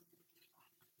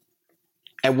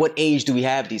 at what age do we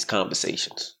have these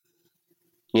conversations?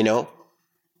 You know,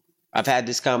 I've had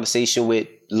this conversation with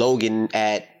Logan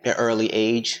at an early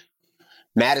age.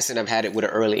 Madison, I've had it with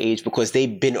an early age because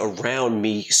they've been around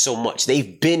me so much.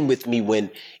 They've been with me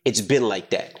when it's been like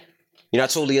that. You know, I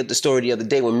told you the story the other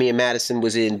day when me and Madison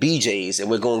was in BJ's and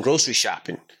we're going grocery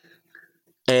shopping.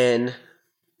 And,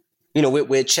 you know,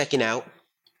 we're checking out.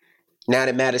 Now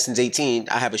that Madison's 18,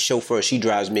 I have a chauffeur. She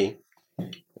drives me.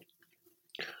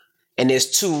 And there's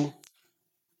two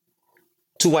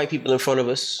white people in front of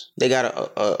us. They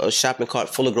got a shopping cart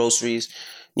full of groceries.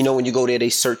 You know, when you go there, they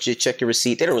search it, check your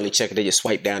receipt. They don't really check it. They just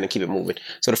swipe down and keep it moving.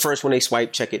 So the first one they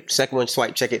swipe, check it. Second one,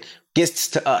 swipe, check it. Gets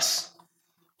to us.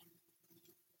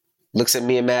 Looks at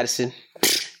me and Madison,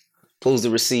 pulls the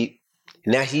receipt.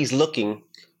 Now he's looking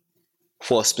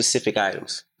for specific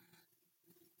items.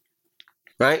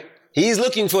 Right? He's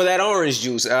looking for that orange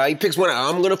juice. He picks one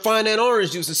out. I'm going to find that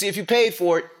orange juice and see if you paid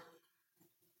for it.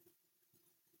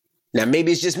 Now,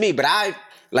 maybe it's just me, but I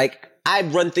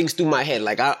run things through my head.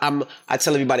 Like I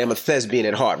tell everybody I'm a thespian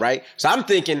at heart, right? So I'm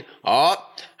thinking, oh,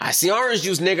 I see orange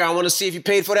juice, nigga. I want to see if you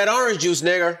paid for that orange juice,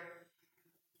 nigga.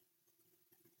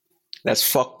 That's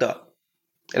fucked up.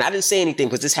 And I didn't say anything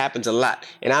because this happens a lot.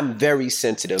 And I'm very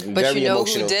sensitive and very emotional.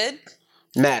 But you know who did?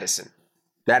 Madison.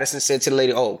 Madison said to the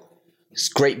lady, oh, it's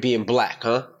great being black,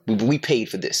 huh? We paid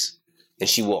for this. And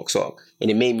she walks off. And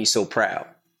it made me so proud.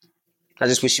 I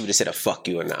just wish she would have said a fuck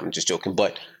you, and I'm just joking,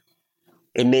 but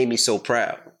it made me so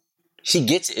proud. She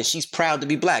gets it, and she's proud to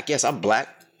be black. Yes, I'm black,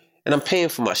 and I'm paying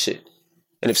for my shit.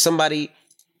 And if somebody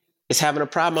is having a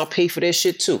problem, I'll pay for their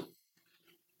shit too.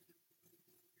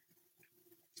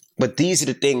 But these are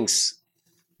the things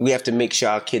we have to make sure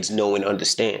our kids know and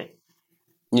understand.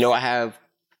 You know, I have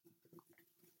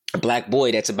a black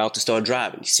boy that's about to start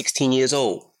driving. He's 16 years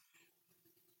old.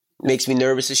 Makes me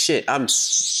nervous as shit. I'm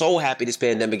so happy this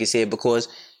pandemic is here because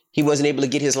he wasn't able to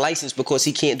get his license because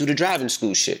he can't do the driving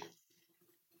school shit.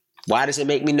 Why does it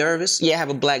make me nervous? Yeah, I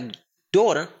have a black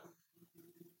daughter.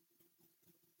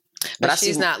 But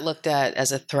she's not looked at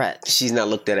as a threat. She's not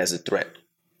looked at as a threat.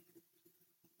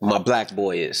 My black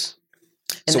boy is.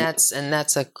 And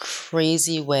that's a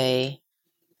crazy way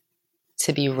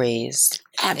to be raised.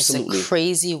 Absolutely. It's a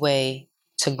crazy way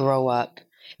to grow up.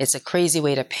 It's a crazy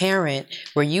way to parent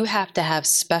where you have to have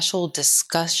special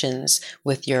discussions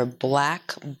with your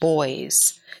black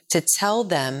boys to tell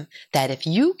them that if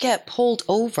you get pulled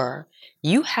over,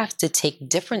 you have to take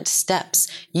different steps.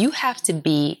 You have to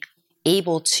be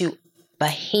able to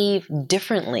behave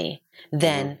differently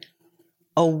than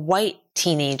a white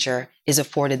teenager is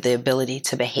afforded the ability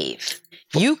to behave.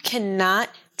 You cannot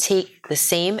take the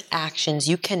same actions.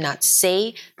 You cannot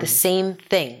say the same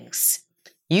things.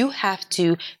 You have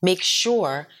to make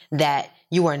sure that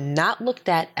you are not looked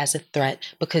at as a threat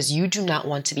because you do not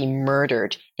want to be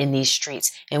murdered in these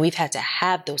streets. And we've had to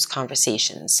have those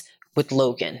conversations with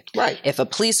Logan. Right. If a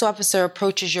police officer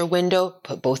approaches your window,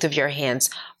 put both of your hands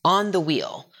on the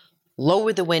wheel.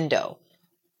 Lower the window.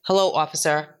 Hello,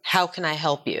 officer. How can I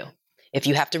help you? If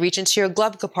you have to reach into your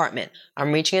glove compartment,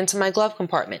 I'm reaching into my glove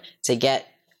compartment to get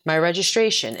my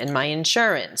registration and my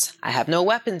insurance. I have no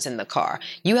weapons in the car.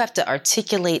 You have to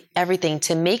articulate everything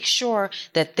to make sure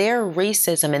that their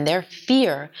racism and their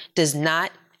fear does not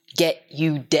get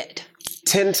you dead.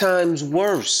 10 times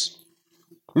worse.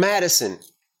 Madison,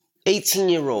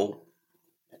 18-year-old,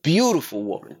 beautiful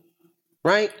woman,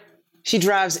 right? She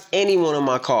drives any one of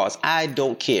my cars. I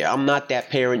don't care. I'm not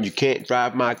that parent. You can't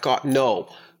drive my car. No.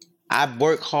 I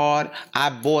work hard.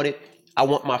 I bought it. I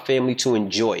want my family to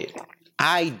enjoy it.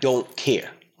 I don't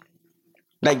care.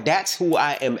 Like, that's who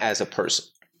I am as a person.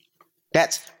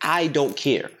 I don't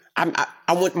care. I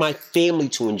want my family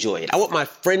to enjoy it. I want my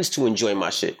friends to enjoy my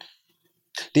shit.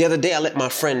 The other day, I let my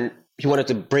friend, he wanted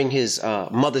to bring his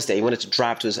Mother's Day. He wanted to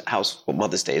drive to his house for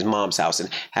Mother's Day, his mom's house, and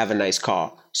have a nice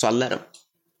car. So I let him.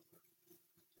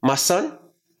 My son,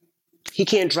 he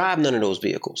can't drive none of those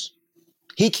vehicles.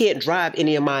 He can't drive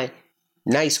any of my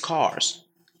nice cars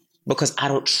because I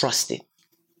don't trust it.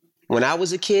 When I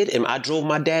was a kid and I drove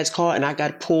my dad's car and I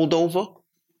got pulled over,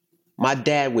 my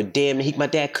dad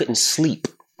couldn't sleep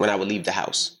when I would leave the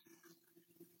house.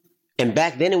 And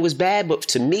back then it was bad, but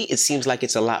to me, it seems like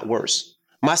it's a lot worse.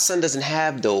 My son doesn't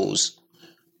have those.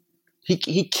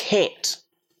 He can't.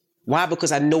 Why?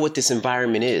 Because I know what this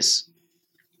environment is.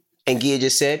 And Gia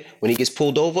just said, when he gets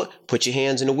pulled over, put your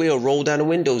hands in the wheel, roll down the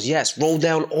windows. Yes, roll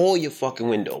down all your fucking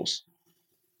windows.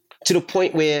 To the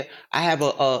point where I have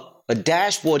a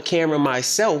dashboard camera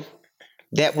myself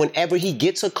that whenever he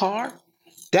gets a car,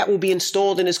 that will be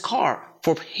installed in his car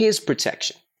for his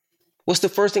protection. What's the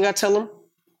first thing I tell them?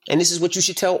 And this is what you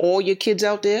should tell all your kids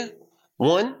out there.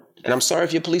 One, and I'm sorry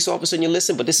if you're a police officer and you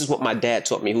listen, but this is what my dad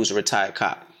taught me, who's a retired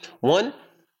cop. One,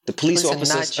 the police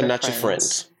officers are not your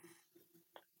friends.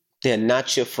 They're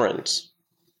not your friends.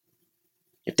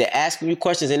 If they're asking you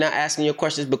questions, they're not asking you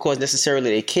questions because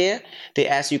necessarily they care. They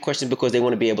ask you questions because they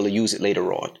want to be able to use it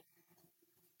later on.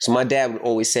 So my dad would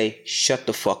always say, shut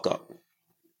the fuck up.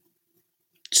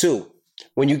 Two,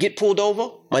 when you get pulled over,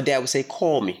 my dad would say,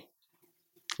 call me.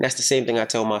 That's the same thing I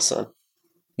tell my son.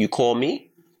 You call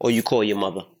me or you call your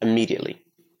mother immediately.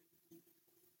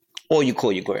 Or you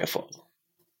call your grandfather.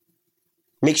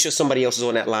 Make sure somebody else is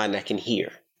on that line that can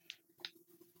hear.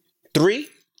 Three,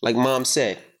 like mom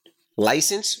said,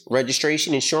 license,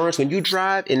 registration, insurance. When you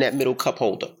drive, in that middle cup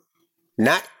holder.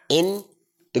 Not in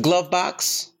the glove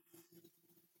box.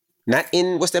 Not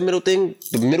in, what's that middle thing?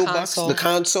 The middle box, the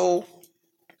console.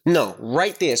 No,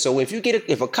 right there. So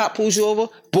if a cop pulls you over,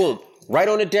 boom, right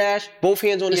on the dash, both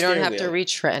hands on the steering wheel. You don't have to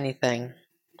reach for anything.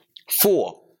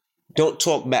 4, don't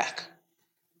talk back.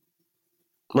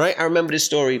 Right? I remember this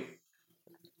story.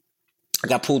 I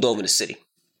got pulled over in the city.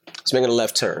 I was making a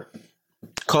left turn.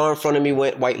 Car in front of me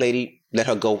went, white lady, let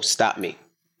her go, stop me.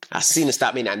 I seen her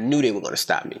stop me and I knew they were going to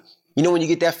stop me. You know when you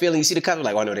get that feeling, you see the cop,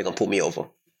 like, oh, I know they're going to pull me over.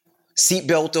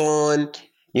 Seatbelt on,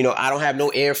 I don't have no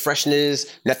air fresheners,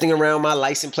 nothing around my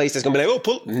license plate that's going to be like, oh,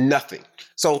 pull, nothing.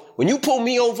 So when you pull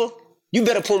me over, you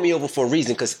better pull me over for a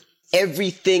reason because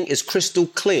everything is crystal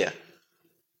clear.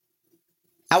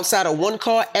 Outside of one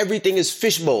car, everything is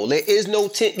fishbowl. There is no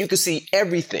tint. You can see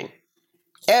everything.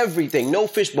 Everything. No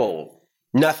fishbowl.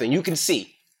 Nothing. You can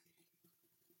see.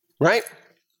 Right?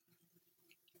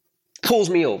 Pulls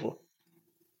me over.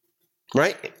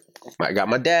 Right? I got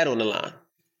my dad on the line.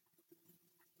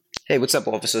 Hey, what's up,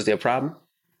 officer? Is there a problem?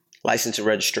 License and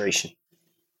registration.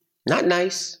 Not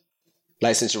nice.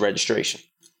 License and registration.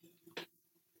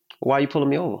 Why are you pulling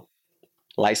me over?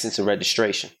 License and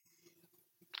registration.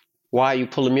 Why are you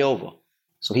pulling me over?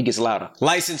 So he gets louder.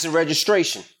 License and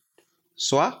registration.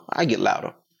 So I get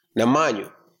louder. Now, mind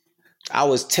you, I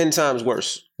was 10 times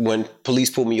worse when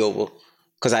police pulled me over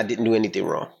because I didn't do anything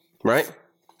wrong, right?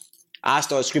 I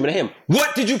started screaming at him,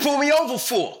 what did you pull me over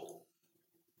for?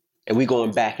 And we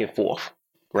going back and forth,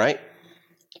 right?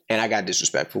 And I got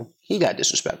disrespectful. He got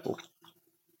disrespectful,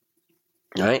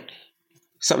 right?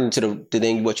 Something to the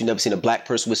thing, what you never seen a black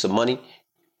person with some money.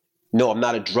 No, I'm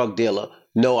not a drug dealer.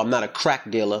 No, I'm not a crack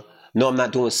dealer. No, I'm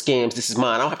not doing scams. This is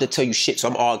mine. I don't have to tell you shit, so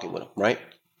I'm arguing with him, right?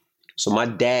 So my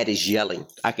dad is yelling.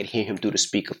 I could hear him through the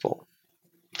speakerphone.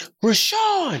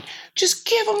 Rashawn, just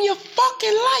give him your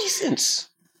fucking license.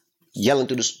 Yelling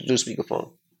through the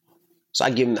speakerphone. So I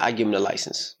give him the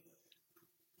license,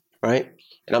 right?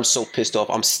 And I'm so pissed off.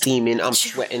 I'm steaming. I'm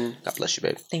sweating. God bless you,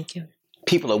 baby. Thank you.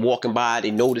 People are walking by.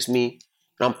 They notice me.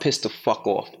 And I'm pissed the fuck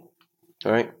off,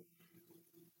 all right?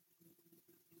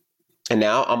 And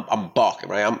now I'm barking,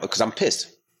 right? Because I'm pissed.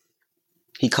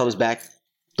 He comes back,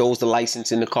 throws the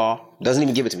license in the car, doesn't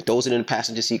even give it to me, throws it in the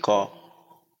passenger seat car.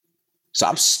 So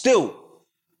I'm still,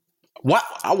 what?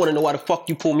 I want to know why the fuck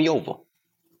you pulled me over.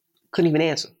 Couldn't even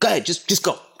answer. Go ahead, just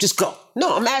go.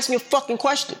 No, I'm asking you a fucking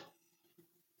question.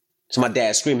 So my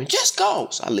dad's screaming, just go.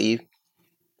 So I leave.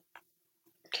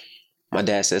 My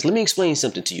dad says, let me explain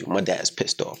something to you. My dad's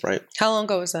pissed off, right? How long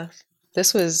ago was that?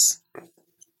 This was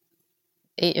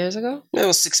 8 years ago? It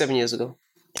was 6-7 years ago.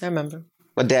 I remember.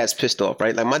 My dad's pissed off,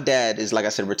 right? Like my dad is, like I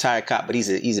said, a retired cop, but he's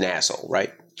an asshole,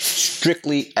 right?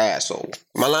 Strictly asshole.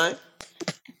 Am I lying?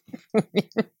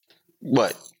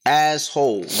 What?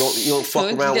 Asshole. You don't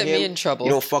fuck around with him. Me in trouble.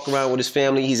 You don't fuck around with his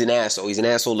family. He's an asshole. He's an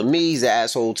asshole to me. He's an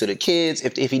asshole to the kids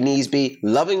if he needs be.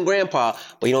 Loving grandpa,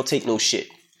 but he don't take no shit.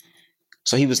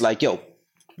 So he was like, yo,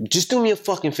 just do me a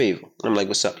fucking favor. And I'm like,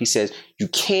 what's up? He says, you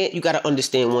got to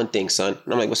understand one thing, son.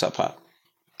 And I'm like, what's up, Pop?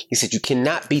 He said, you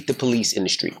cannot beat the police in the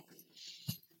street.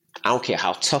 I don't care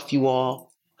how tough you are.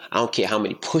 I don't care how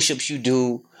many push-ups you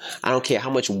do. I don't care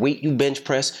how much weight you bench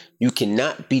press. You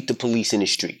cannot beat the police in the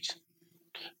streets.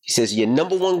 He says, your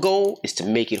number one goal is to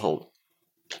make it home.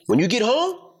 When you get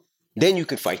home, then you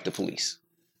can fight the police.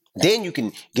 Then you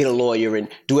can get a lawyer and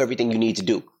do everything you need to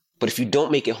do. But if you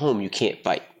don't make it home, you can't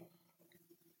fight.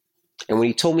 And when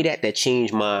he told me that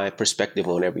changed my perspective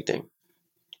on everything.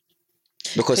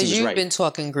 Because he was you've right. Been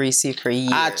talking greasy for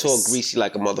years. I talk greasy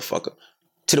like a motherfucker.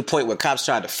 To the point where cops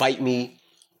tried to fight me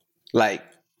like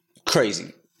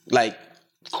crazy. Like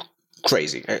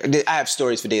crazy. I have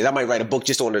stories for days. I might write a book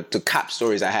just on the cop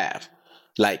stories I have.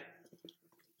 Like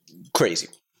crazy.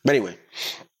 But anyway.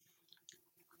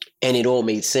 And it all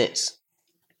made sense.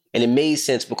 And it made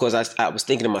sense because I was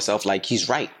thinking to myself, like, he's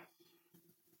right.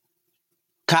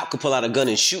 Cop could pull out a gun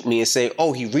and shoot me and say,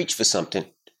 oh, he reached for something.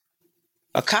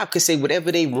 A cop could say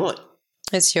whatever they want.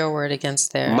 It's your word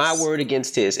against theirs. My word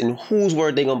against his. And whose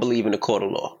word they going to believe in the court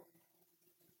of law?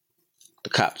 The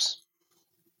cops.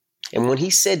 And when he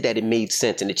said that, it made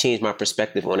sense and it changed my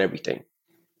perspective on everything.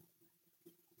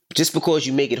 Just because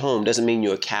you make it home doesn't mean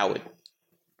you're a coward.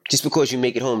 Just because you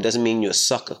make it home doesn't mean you're a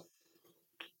sucker.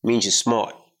 It means you're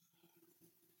smart.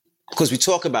 Because we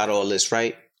talk about all this,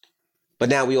 right? But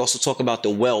now we also talk about the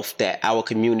wealth that our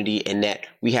community and that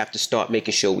we have to start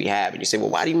making sure we have. And you say, well,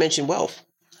 why do you mention wealth?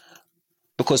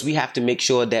 Because we have to make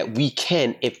sure that we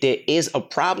can, if there is a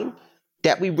problem,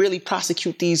 that we really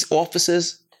prosecute these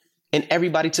officers and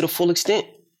everybody to the full extent.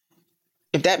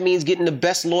 If that means getting the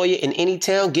best lawyer in any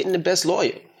town, getting the best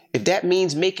lawyer. If that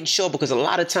means making sure, because a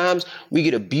lot of times we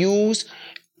get abused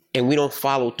and we don't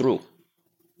follow through.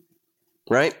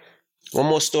 Right? One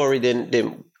more story, then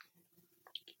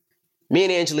me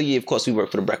and Angela Yee, of course, we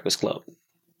work for the Breakfast Club.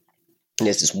 And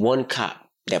there's this one cop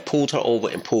that pulled her over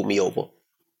and pulled me over.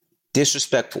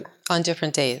 Disrespectful. On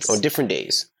different days. On different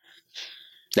days.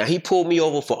 Now, he pulled me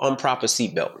over for improper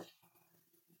seatbelt.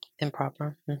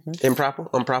 Improper. Mm-hmm. Improper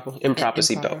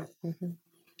seatbelt. Mm-hmm.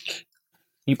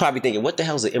 You're probably thinking, what the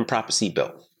hell is an improper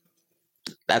seatbelt?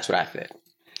 That's what I said.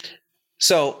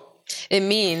 So. It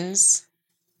means,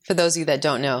 for those of you that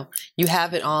don't know, you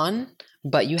have it on,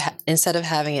 but you instead of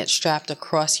having it strapped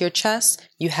across your chest,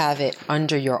 you have it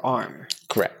under your arm.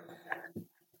 Correct.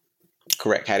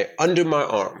 Had it under my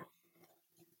arm.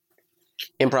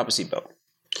 Improper seatbelt.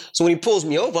 So when he pulls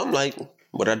me over, I'm like,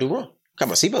 what did I do wrong? Got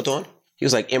my seatbelt on. He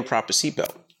was like, improper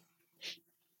seatbelt.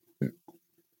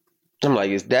 I'm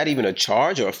like, is that even a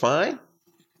charge or a fine?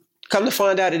 Come to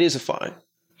find out, it is a fine.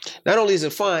 Not only is it a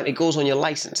fine, it goes on your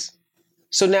license.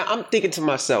 So now I'm thinking to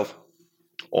myself,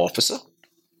 officer,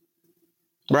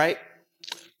 right?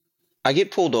 I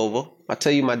get pulled over. I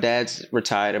tell you my dad's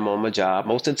retired. I'm on my job.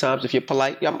 Most of the times, if you're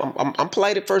polite, I'm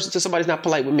polite at first until somebody's not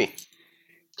polite with me.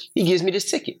 He gives me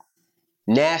this ticket.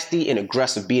 Nasty and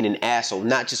aggressive, being an asshole.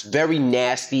 Not just very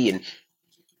nasty and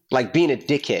like being a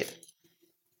dickhead.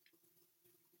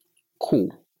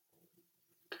 Cool.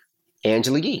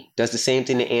 Angela Yee does the same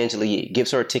thing to Angela Yee.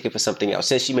 Gives her a ticket for something else.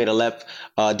 Says she made a left,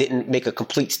 didn't make a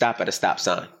complete stop at a stop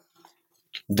sign.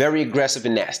 Very aggressive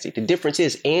and nasty. The difference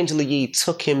is Angela Yee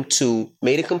took him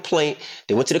made a complaint.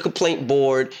 They went to the complaint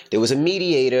board. There was a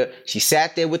mediator. She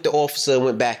sat there with the officer and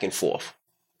went back and forth.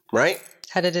 Right?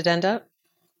 How did it end up?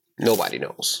 Nobody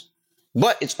knows.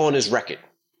 But it's on his record.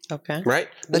 Okay. Right?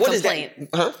 The what complaint. Is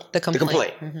that? Huh? The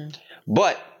complaint. Mm-hmm.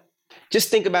 But just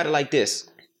think about it like this.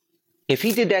 If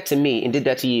he did that to me and did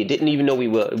that to you, didn't even know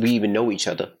we even know each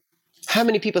other, how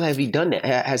many people has he done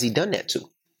that to?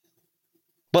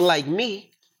 But like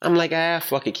me, I'm like,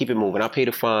 fuck it, keep it moving. I'll pay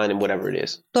the fine and whatever it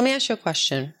is. Let me ask you a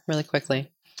question really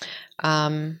quickly.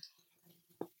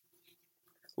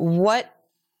 What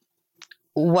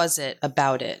was it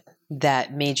about it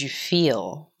that made you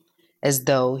feel as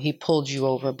though he pulled you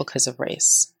over because of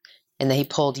race and that he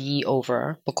pulled Yee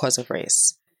over because of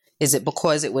race? Is it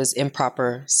because it was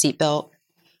improper seatbelt?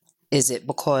 Is it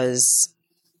because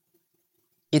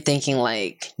you're thinking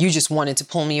like, you just wanted to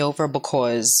pull me over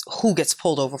because who gets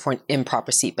pulled over for an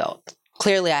improper seatbelt?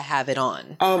 Clearly I have it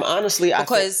on. Honestly,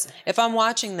 because if I'm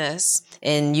watching this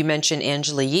and you mentioned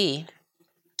Angela Yee,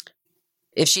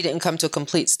 if she didn't come to a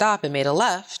complete stop and made a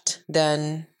left,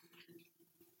 then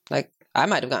like I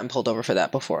might have gotten pulled over for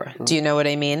that before. Mm-hmm. Do you know what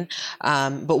I mean?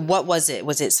 But what was it?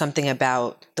 Was it something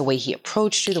about the way he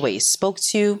approached you, the way he spoke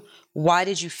to you? Why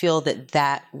did you feel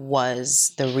that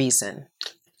was the reason?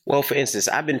 Well, for instance,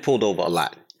 I've been pulled over a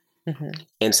lot. Mm-hmm.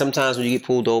 And sometimes when you get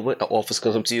pulled over, the officer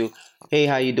comes up to you, hey,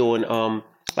 how you doing?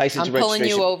 License I'm registration. pulling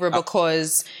you over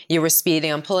because you were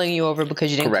speeding. I'm pulling you over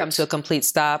because you didn't come to a complete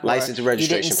stop. License and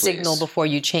registration, you didn't signal before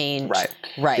you changed.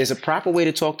 Right. There's a proper way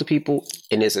to talk to people,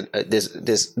 and there's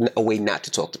a way not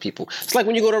to talk to people. It's like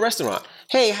when you go to a restaurant.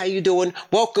 Hey, how you doing?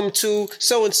 Welcome to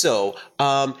so-and-so.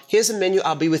 Here's a menu.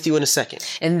 I'll be with you in a second.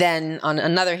 And then on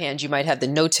another hand, you might have the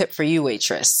no tip for you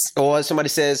waitress. Or somebody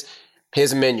says,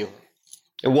 here's a menu,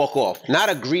 and walk off. Not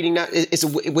a greeting. It's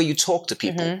a way you talk to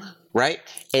people. Mm-hmm. Right?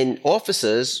 And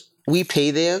officers, we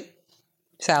pay their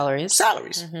salaries.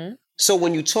 Mm-hmm. So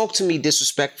when you talk to me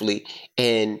disrespectfully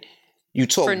and you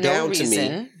talk down to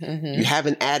me, mm-hmm. you have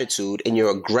an attitude and you're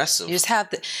aggressive. You just have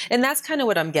to, and that's kind of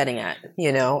what I'm getting at,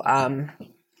 you know,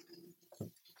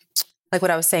 like what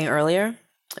I was saying earlier,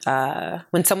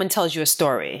 when someone tells you a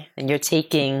story and you're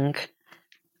taking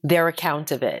their account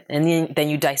of it and then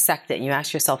you dissect it and you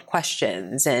ask yourself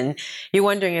questions and you're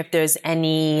wondering if there's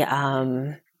any,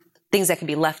 things that can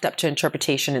be left up to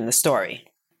interpretation in the story,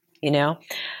 you know?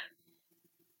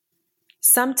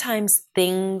 sometimes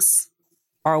things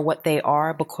are what they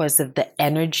are because of the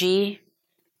energy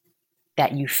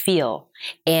that you feel.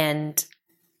 And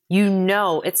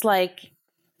it's like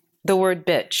the word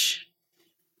bitch.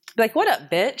 Like, what up,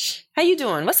 bitch? How you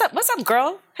doing? What's up,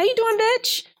 girl? How you doing,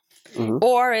 bitch? Mm-hmm.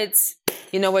 Or it's,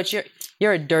 you know what,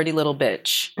 you're a dirty little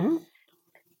bitch. Mm-hmm.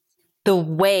 The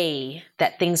way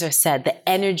that things are said, the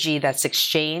energy that's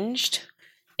exchanged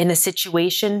in a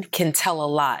situation can tell a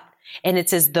lot. And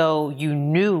it's as though you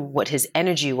knew what his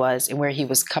energy was and where he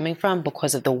was coming from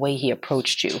because of the way he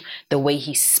approached you, the way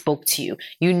he spoke to you.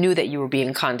 You knew that you were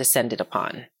being condescended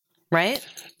upon, right?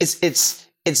 It's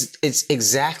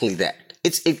exactly that.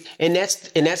 And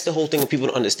that's the whole thing that people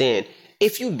don't understand.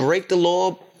 If you break the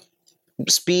law,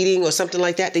 speeding or something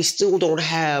like that, they still don't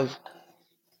have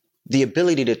the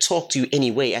ability to talk to you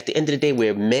anyway. At the end of the day,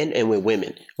 we're men and we're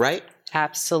women, right?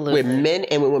 Absolutely. We're men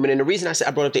and we're women. And the reason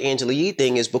I brought up the Angela Yee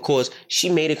thing is because she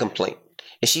made a complaint.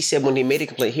 And she said when he made a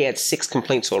complaint, he had 6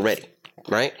 complaints already,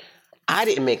 right? I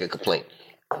didn't make a complaint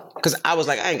because I was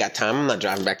like, I ain't got time. I'm not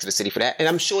driving back to the city for that. And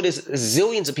I'm sure there's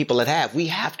zillions of people that have. We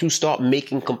have to start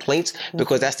making complaints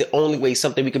because that's the only way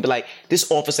something we could be like,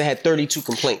 this officer had 32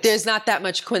 complaints. There's not that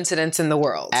much coincidence in the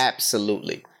world.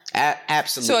 Absolutely.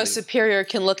 Absolutely. So a superior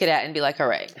can look at it and be like, all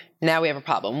right, now we have a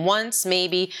problem. Once,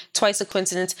 maybe, twice a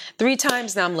coincidence, 3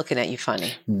 times, now I'm looking at you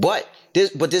funny. But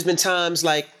there's been times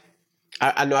like,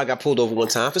 I know I got pulled over one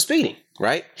time for speeding,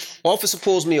 right? Officer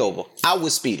pulls me over. I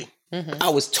was speeding. Mm-hmm. I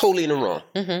was totally in the wrong.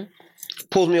 Mm-hmm.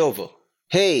 Pulls me over.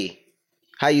 Hey,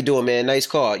 how you doing, man? Nice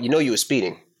car. You know you were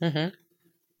speeding. Mm-hmm.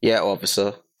 Yeah,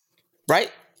 officer. Right?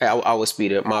 I was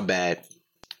speeding. My bad.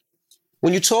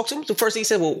 When you talk to him, the first thing he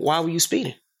said, well, why were you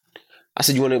speeding? I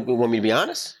said, you want me to be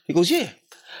honest? He goes, yeah.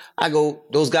 I go,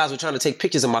 those guys were trying to take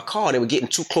pictures of my car and they were getting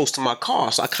too close to my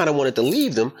car. So I kind of wanted to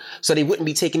leave them so they wouldn't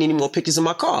be taking any more pictures of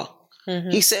my car.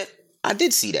 Mm-hmm. He said, I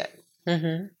did see that.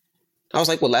 Mm-hmm. I was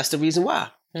like, well, that's the reason why.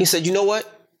 Mm-hmm. He said, you know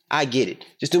what? I get it.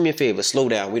 Just do me a favor. Slow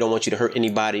down. We don't want you to hurt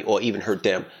anybody or even hurt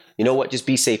them. You know what? Just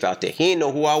be safe out there. He didn't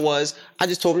know who I was. I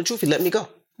just told him the truth. He let me go.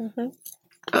 Mm-hmm.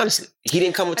 Honestly, he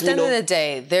didn't come up to me. At the end of the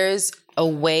day, there's a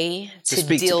way to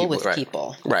deal with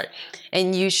people. Right.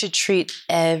 And you should treat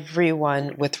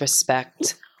everyone with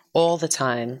respect all the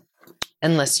time,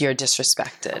 unless you're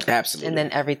disrespected. Absolutely. And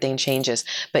then everything changes.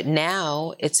 But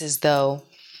now it's as though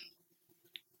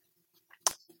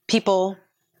people,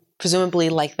 presumably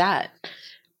like that,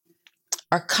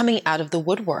 are coming out of the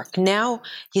woodwork. Now,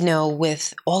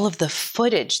 with all of the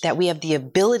footage that we have the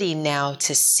ability now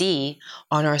to see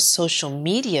on our social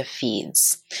media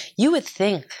feeds, you would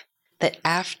think that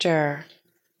after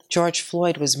George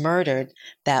Floyd was murdered,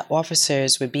 that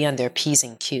officers would be on their P's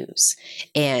and Q's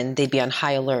and they'd be on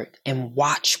high alert and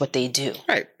watch what they do.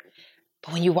 Right.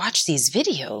 But when you watch these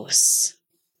videos,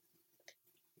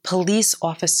 police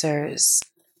officers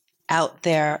out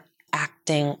there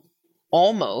acting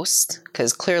almost,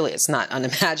 because clearly it's not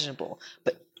unimaginable,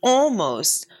 but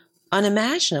almost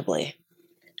unimaginably.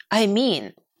 I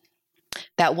mean,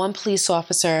 that one police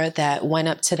officer that went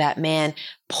up to that man,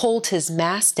 pulled his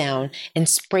mask down and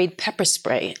sprayed pepper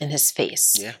spray in his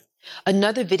face. Yeah.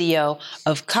 Another video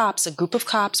of cops, a group of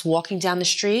cops walking down the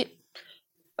street,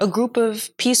 a group of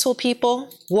peaceful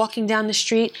people walking down the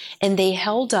street, and they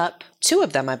held up, 2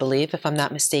 of them, I believe, if I'm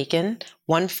not mistaken,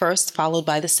 one first, followed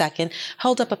by the second,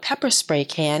 held up a pepper spray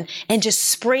can and just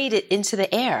sprayed it into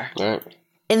the air. Right.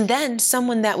 And then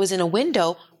someone that was in a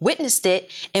window witnessed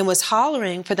it and was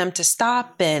hollering for them to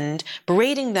stop and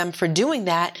berating them for doing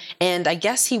that. And I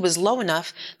guess he was low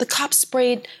enough. The cop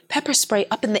sprayed pepper spray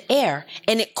up in the air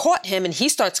and it caught him and he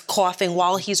starts coughing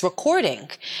while he's recording.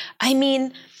 I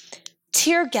mean,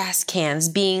 tear gas cans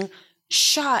being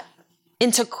shot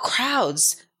into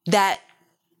crowds that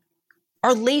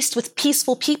are laced with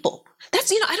peaceful people.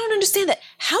 That's, I don't understand that.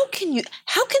 How can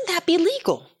that be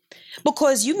legal?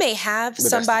 Because you may have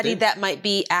somebody that might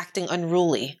be acting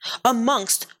unruly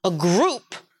amongst a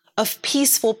group of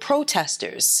peaceful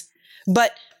protesters.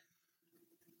 But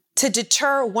to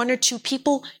deter 1 or 2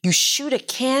 people, you shoot a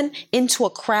can into a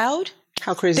crowd?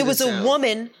 How crazy There was does that sound? A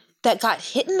woman that got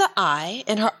hit in the eye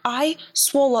and her eye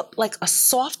swelled up like a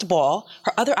softball.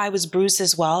 Her other eye was bruised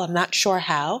as well. I'm not sure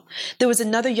how. There was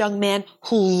another young man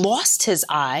who lost his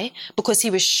eye because he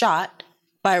was shot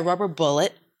by a rubber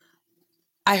bullet.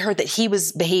 I heard that he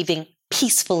was behaving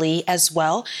peacefully as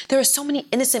well. There are so many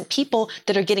innocent people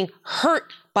that are getting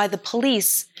hurt by the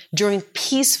police during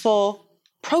peaceful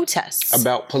protests.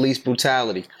 About police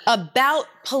brutality.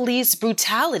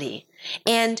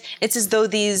 And it's as though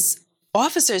these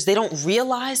officers, they don't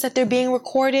realize that they're being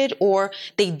recorded, or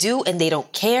they do and they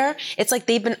don't care. It's like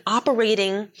they've been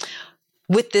operating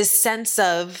with this sense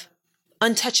of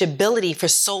untouchability for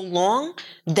so long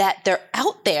that they're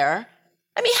out there.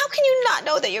 I mean, how can you not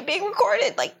know that you're being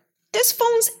recorded? Like, there's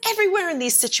phones everywhere in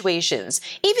these situations.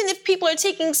 Even if people are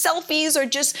taking selfies or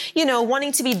just,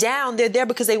 wanting to be down, they're there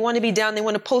because they want to be down. They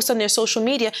want to post on their social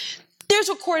media. There's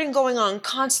recording going on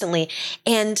constantly.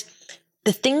 And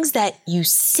the things that you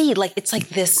see, like, it's like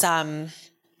this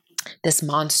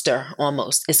monster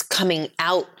almost is coming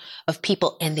out of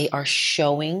people, and they are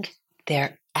showing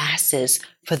their asses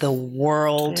for the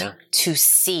world to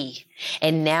see.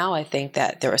 And now I think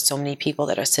that there are so many people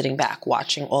that are sitting back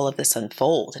watching all of this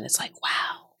unfold. And it's like,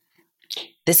 wow,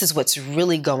 this is what's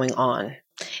really going on.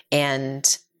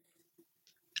 And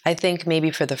I think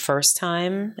maybe for the first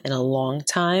time in a long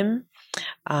time,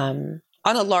 on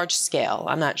a large scale,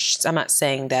 I'm not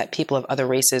saying that people of other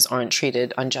races aren't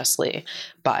treated unjustly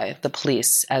by the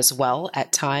police as well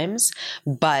at times,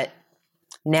 but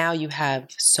now you have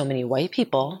so many white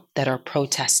people that are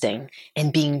protesting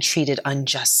and being treated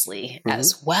unjustly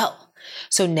as well.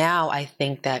 So now I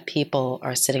think that people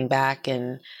are sitting back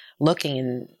and looking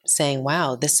and saying,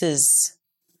 wow, this is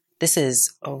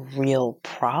a real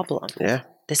problem. Yeah.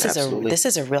 This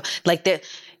is a real,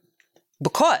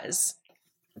 because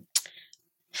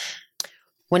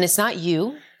when it's not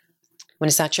you, when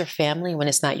it's not your family, when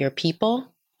it's not your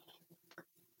people,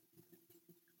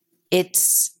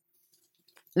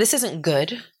 this isn't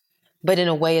good, but in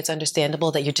a way it's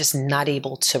understandable that you're just not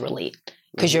able to relate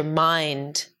because your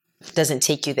mind doesn't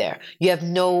take you there. You have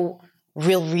no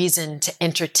real reason to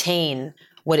entertain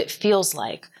what it feels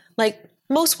like. Like,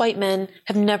 most white men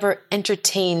have never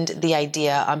entertained the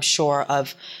idea, I'm sure,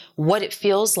 of what it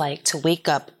feels like to wake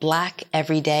up Black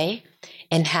every day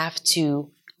and have to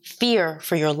fear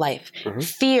for your life,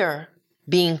 fear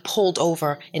being pulled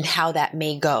over and how that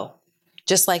may go.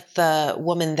 Just like the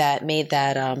woman that made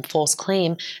that false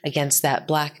claim against that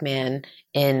Black man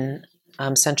in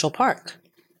Central Park.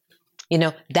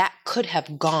 That could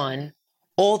have gone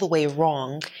all the way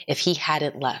wrong if he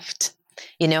hadn't left.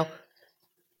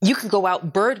 You can go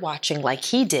out bird watching like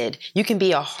he did. You can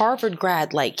be a Harvard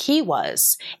grad like he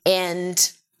was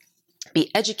and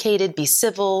be educated, be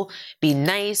civil, be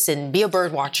nice, and be a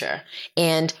bird watcher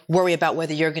and worry about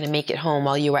whether you're going to make it home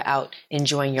while you were out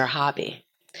enjoying your hobby.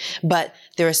 But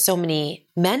there are so many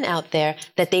men out there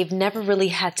that they've never really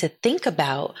had to think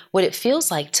about what it feels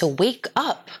like to wake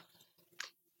up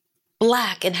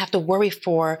Black and have to worry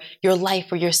for your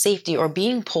life or your safety or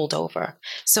being pulled over.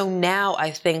 So now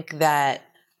I think that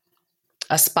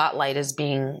a spotlight is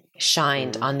being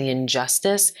shined on the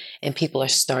injustice and people are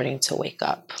starting to wake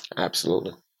up.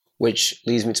 Absolutely. Which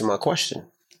leads me to my question.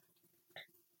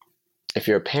 If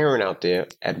you're a parent out there,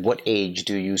 at what age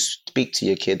do you speak to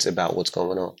your kids about what's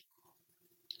going on?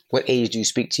 What age do you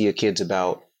speak to your kids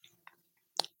about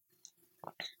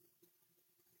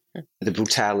the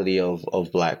brutality of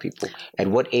Black people? At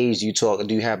what age do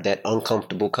you have that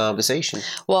uncomfortable conversation?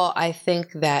 Well, I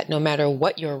think that no matter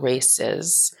what your race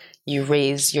is, you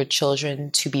raise your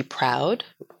children to be proud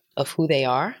of who they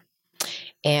are.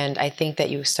 And I think that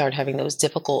you start having those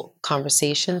difficult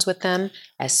conversations with them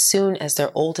as soon as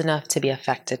they're old enough to be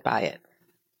affected by it.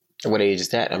 What age is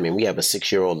that? I mean, we have a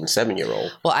 6-year-old and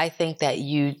 7-year-old. Well, I think that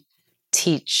you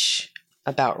teach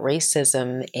about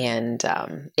racism and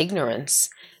ignorance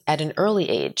at an early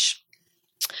age.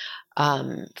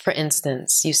 For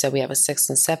instance, you said we have a 6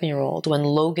 and 7-year-old. When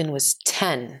Logan was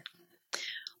 10,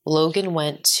 Logan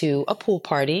went to a pool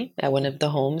party at one of the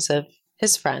homes of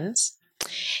his friends.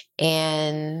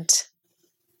 And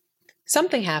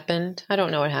something happened. I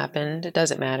don't know what happened. It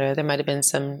doesn't matter. There might have been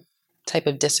some type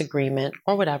of disagreement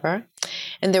or whatever.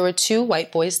 And there were 2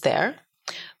 white boys there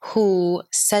who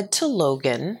said to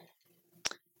Logan,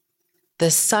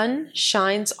 "The sun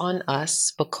shines on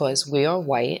us because we are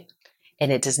white,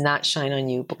 and it does not shine on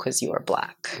you because you are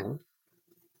Black." Mm-hmm.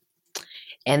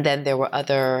 And then there were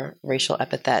other racial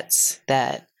epithets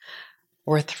that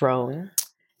were thrown.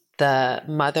 The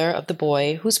mother of the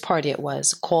boy whose party it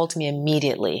was called me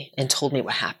immediately and told me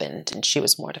what happened, and she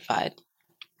was mortified.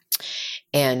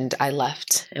 And I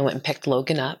left and went and picked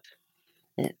Logan up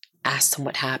and asked him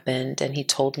what happened, and he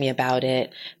told me about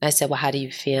it. And I said, "Well, how do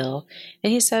you feel?"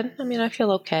 And he said, "I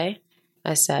feel okay."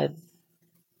 I said,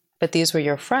 "But these were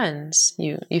your friends.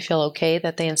 You feel okay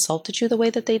that they insulted you the way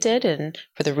that they did and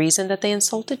for the reason that they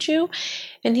insulted you?"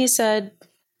 And he said,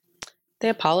 "They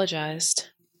apologized."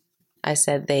 I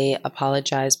said, "They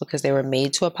apologized because they were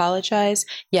made to apologize?"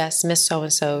 "Yes, Miss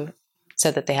So-and-so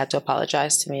said that they had to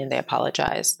apologize to me and they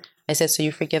apologized." I said, "So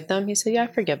you forgive them?" He said, "Yeah, I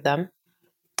forgive them."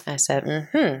 I said,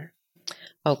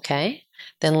 okay.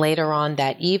 Then later on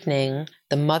that evening,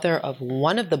 the mother of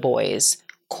one of the boys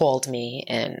called me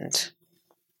and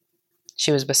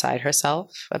She was beside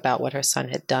herself about what her son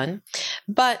had done.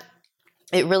 But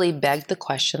it really begged the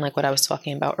question, like what I was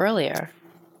talking about earlier.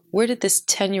 Where did this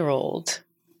 10-year-old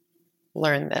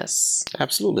learn this?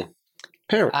 Absolutely.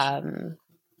 Parents.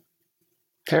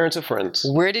 Parents or friends.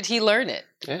 Where did he learn it?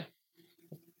 Yeah.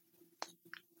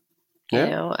 You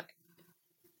know,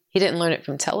 he didn't learn it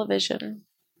from television.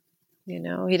 You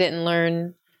know, he didn't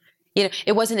learn, you know,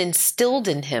 it wasn't instilled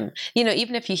in him. You know,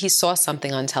 even if he saw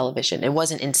something on television, it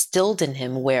wasn't instilled in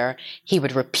him where he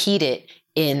would repeat it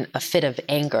in a fit of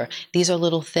anger. These are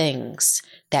little things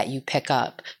that you pick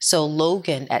up. So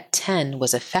Logan at 10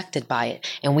 was affected by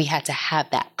it, and we had to have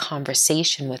that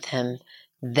conversation with him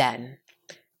then.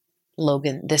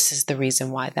 Logan, this is the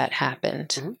reason why that happened.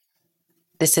 Mm-hmm.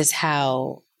 This is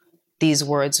how these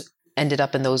words ended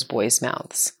up in those boys'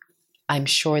 mouths. I'm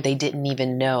sure they didn't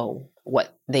even know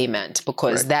what they meant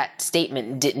because that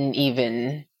statement didn't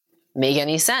even make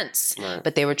any sense. Right.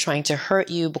 But they were trying to hurt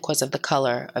you because of the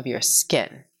color of your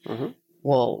skin. Mm-hmm.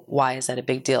 Well, why is that a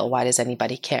big deal? Why does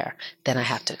anybody care? Then I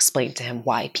have to explain to him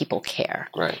why people care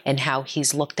and how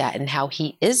he's looked at and how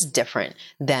he is different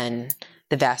than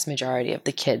the vast majority of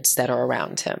the kids that are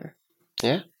around him.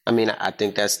 Yeah. I mean, I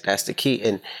think that's the key.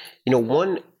 And, you know,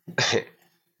 one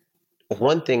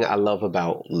thing I love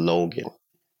about Logan,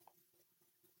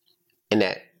 and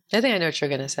that I think I know what you're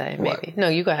going to say, maybe. What? No,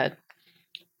 you go ahead.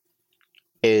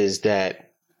 Is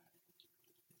that,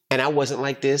 and I wasn't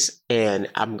like this, and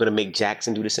I'm going to make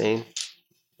Jackson do the same,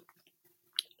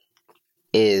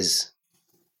 is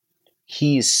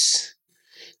he's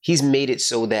made it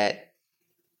so that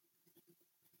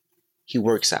he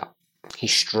works out.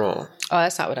 He's strong. Oh,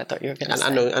 that's not what I thought you were going to say.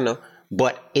 I know.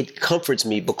 But it comforts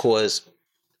me because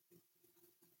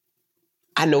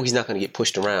I know he's not going to get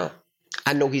pushed around.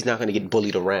 I know he's not going to get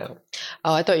bullied around.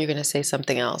 Oh, I thought you were going to say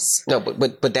something else. No,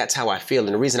 but that's how I feel.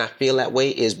 And the reason I feel that way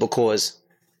is because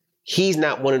he's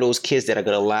not one of those kids that are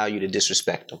going to allow you to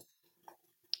disrespect him.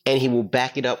 And he will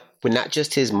back it up with not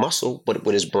just his muscle, but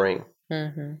with his brain.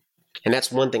 Mm-hmm. And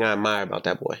that's one thing I admire about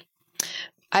that boy.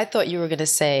 I thought you were going to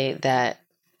say that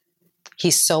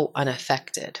he's so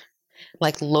unaffected.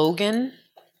 Like Logan,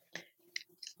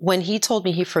 when he told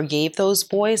me he forgave those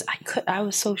boys, I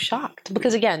was so shocked.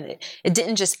 Because again, it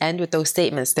didn't just end with those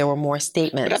statements. There were more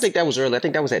statements. But I think that was early. I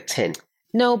think that was at 10.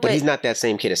 No, but he's not that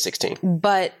same kid at 16.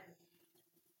 But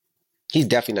he's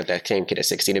definitely not that same kid at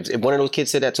 16. If one of those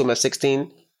kids said that to him at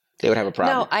 16, they would have a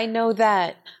problem. No, I know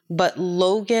that. But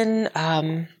Logan,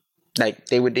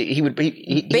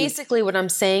 basically what I'm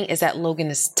saying is that Logan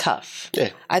is tough.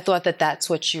 Yeah. I thought that that's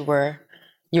what you were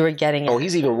getting at. Oh,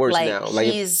 he's even worse now.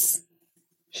 Like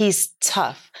he's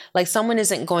tough. Like someone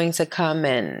isn't going to come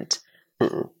and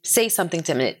say something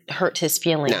to him and it hurt his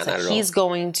feelings. Nah, not at all. He's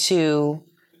going to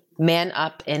man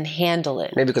up and handle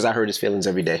it. Maybe because I hurt his feelings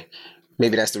every day.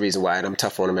 Maybe that's the reason why, and I'm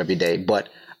tough on him every day. But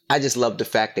I just love the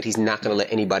fact that he's not going to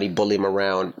let anybody bully him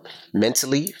around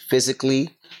mentally, physically,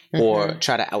 or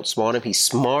try to outsmart him. He's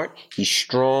smart, he's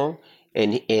strong,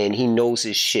 and he knows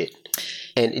his shit.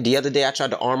 And the other day I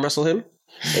tried to arm wrestle him,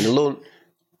 and the little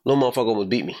motherfucker almost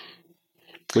beat me.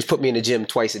 Which put me in the gym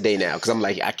twice a day now, because I'm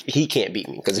like, he can't beat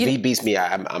me. Because if he beats me,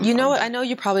 I'm you know what? I know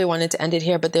you probably wanted to end it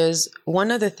here, but there's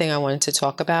one other thing I wanted to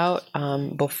talk about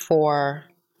before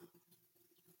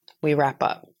we wrap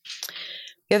up.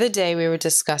 The other day we were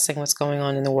discussing what's going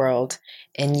on in the world,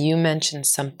 and you mentioned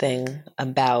something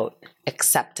about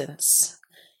acceptance.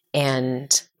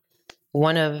 And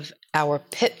one of our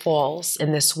pitfalls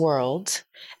in this world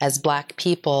as Black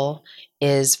people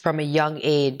is from a young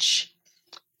age,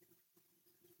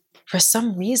 for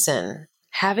some reason,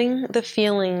 having the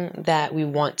feeling that we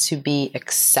want to be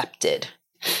accepted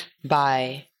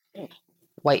by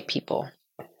white people.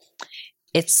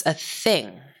 It's a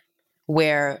thing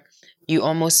where you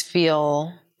almost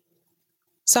feel,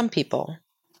 some people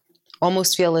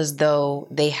almost feel as though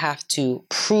they have to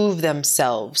prove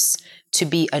themselves to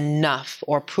be enough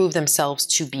or prove themselves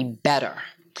to be better.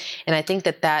 And I think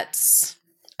that that's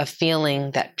a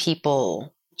feeling that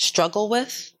people struggle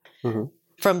with. Mm-hmm.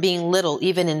 From being little,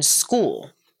 even in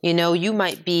school. You know, you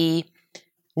might be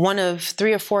one of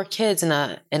 3 or 4 kids in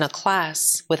a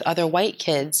class with other white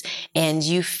kids, and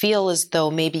you feel as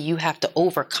though maybe you have to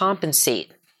overcompensate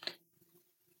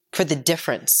for the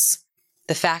difference.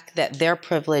 The fact that they're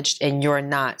privileged and you're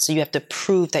not. So you have to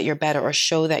prove that you're better or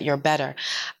show that you're better.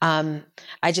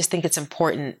 I just think it's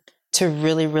important to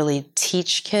really, really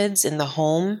teach kids in the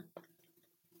home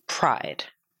pride.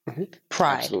 Mm-hmm.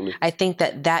 Pride. Absolutely. I think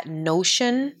that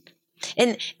notion,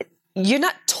 and you're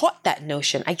not taught that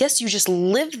notion. I guess you just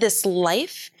live this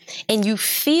life and you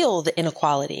feel the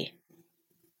inequality.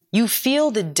 you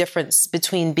feel the difference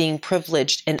between being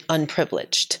privileged and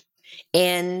unprivileged.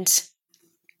 And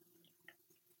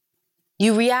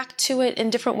you react to it in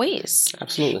different ways.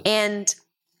 Absolutely. And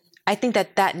I think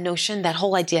that notion, that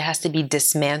whole idea has to be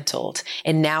dismantled.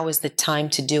 And now is the time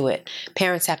to do it.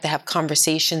 Parents have to have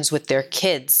conversations with their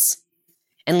kids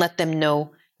and let them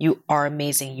know you are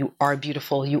amazing, you are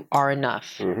beautiful, you are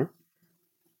enough. Mm-hmm.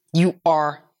 You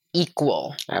are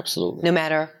equal. Absolutely. No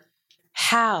matter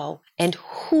how and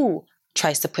who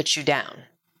tries to put you down.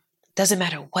 Doesn't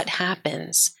matter what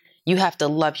happens. You have to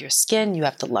love your skin. You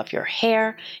have to love your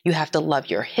hair. You have to love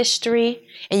your history.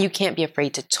 And you can't be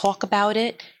afraid to talk about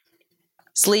it.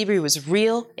 Slavery was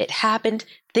real. It happened.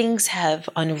 Things have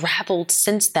unraveled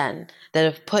since then that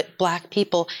have put Black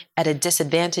people at a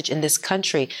disadvantage in this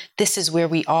country. This is where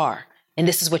we are. And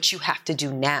this is what you have to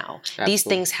do now. Absolutely. These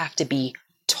things have to be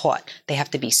taught. They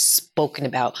have to be spoken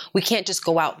about. We can't just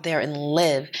go out there and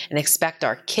live and expect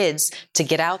our kids to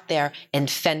get out there and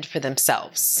fend for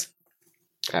themselves.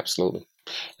 Absolutely.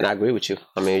 And I agree with you.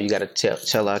 I mean, you got to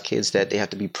tell our kids that they have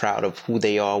to be proud of who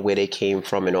they are, where they came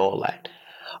from, and all that.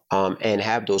 And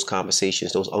have those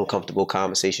conversations, those uncomfortable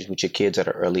conversations with your kids at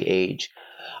an early age.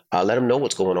 Let them know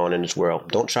what's going on in this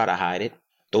world. Don't try to hide it.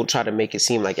 Don't try to make it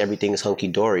seem like everything is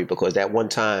hunky-dory, because that one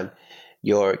time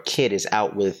your kid is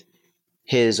out with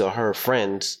his or her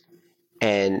friends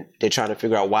and they're trying to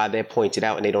figure out why they're pointed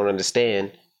out and they don't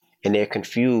understand, and they're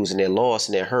confused and they're lost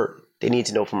and they're hurt. They need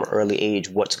to know from an early age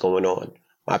what's going on.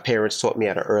 My parents taught me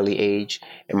at an early age,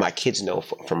 and my kids know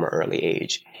from an early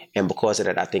age. And because of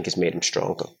that, I think it's made them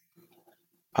stronger.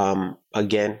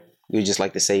 Again, we'd just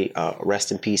like to say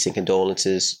rest in peace and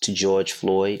condolences to George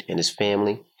Floyd and his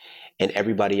family and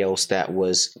everybody else that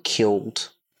was killed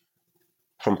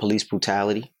from police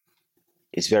brutality.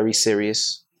 It's very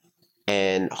serious,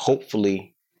 and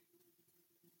hopefully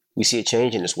we see a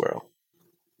change in this world.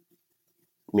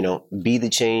 You know, be the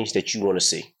change that you want to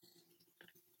see.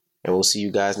 And we'll see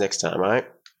you guys next time, all right?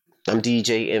 I'm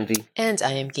DJ Envy. And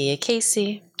I am Gia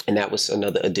Casey. And that was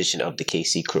another edition of the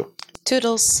KC Crew.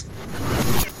 Toodles.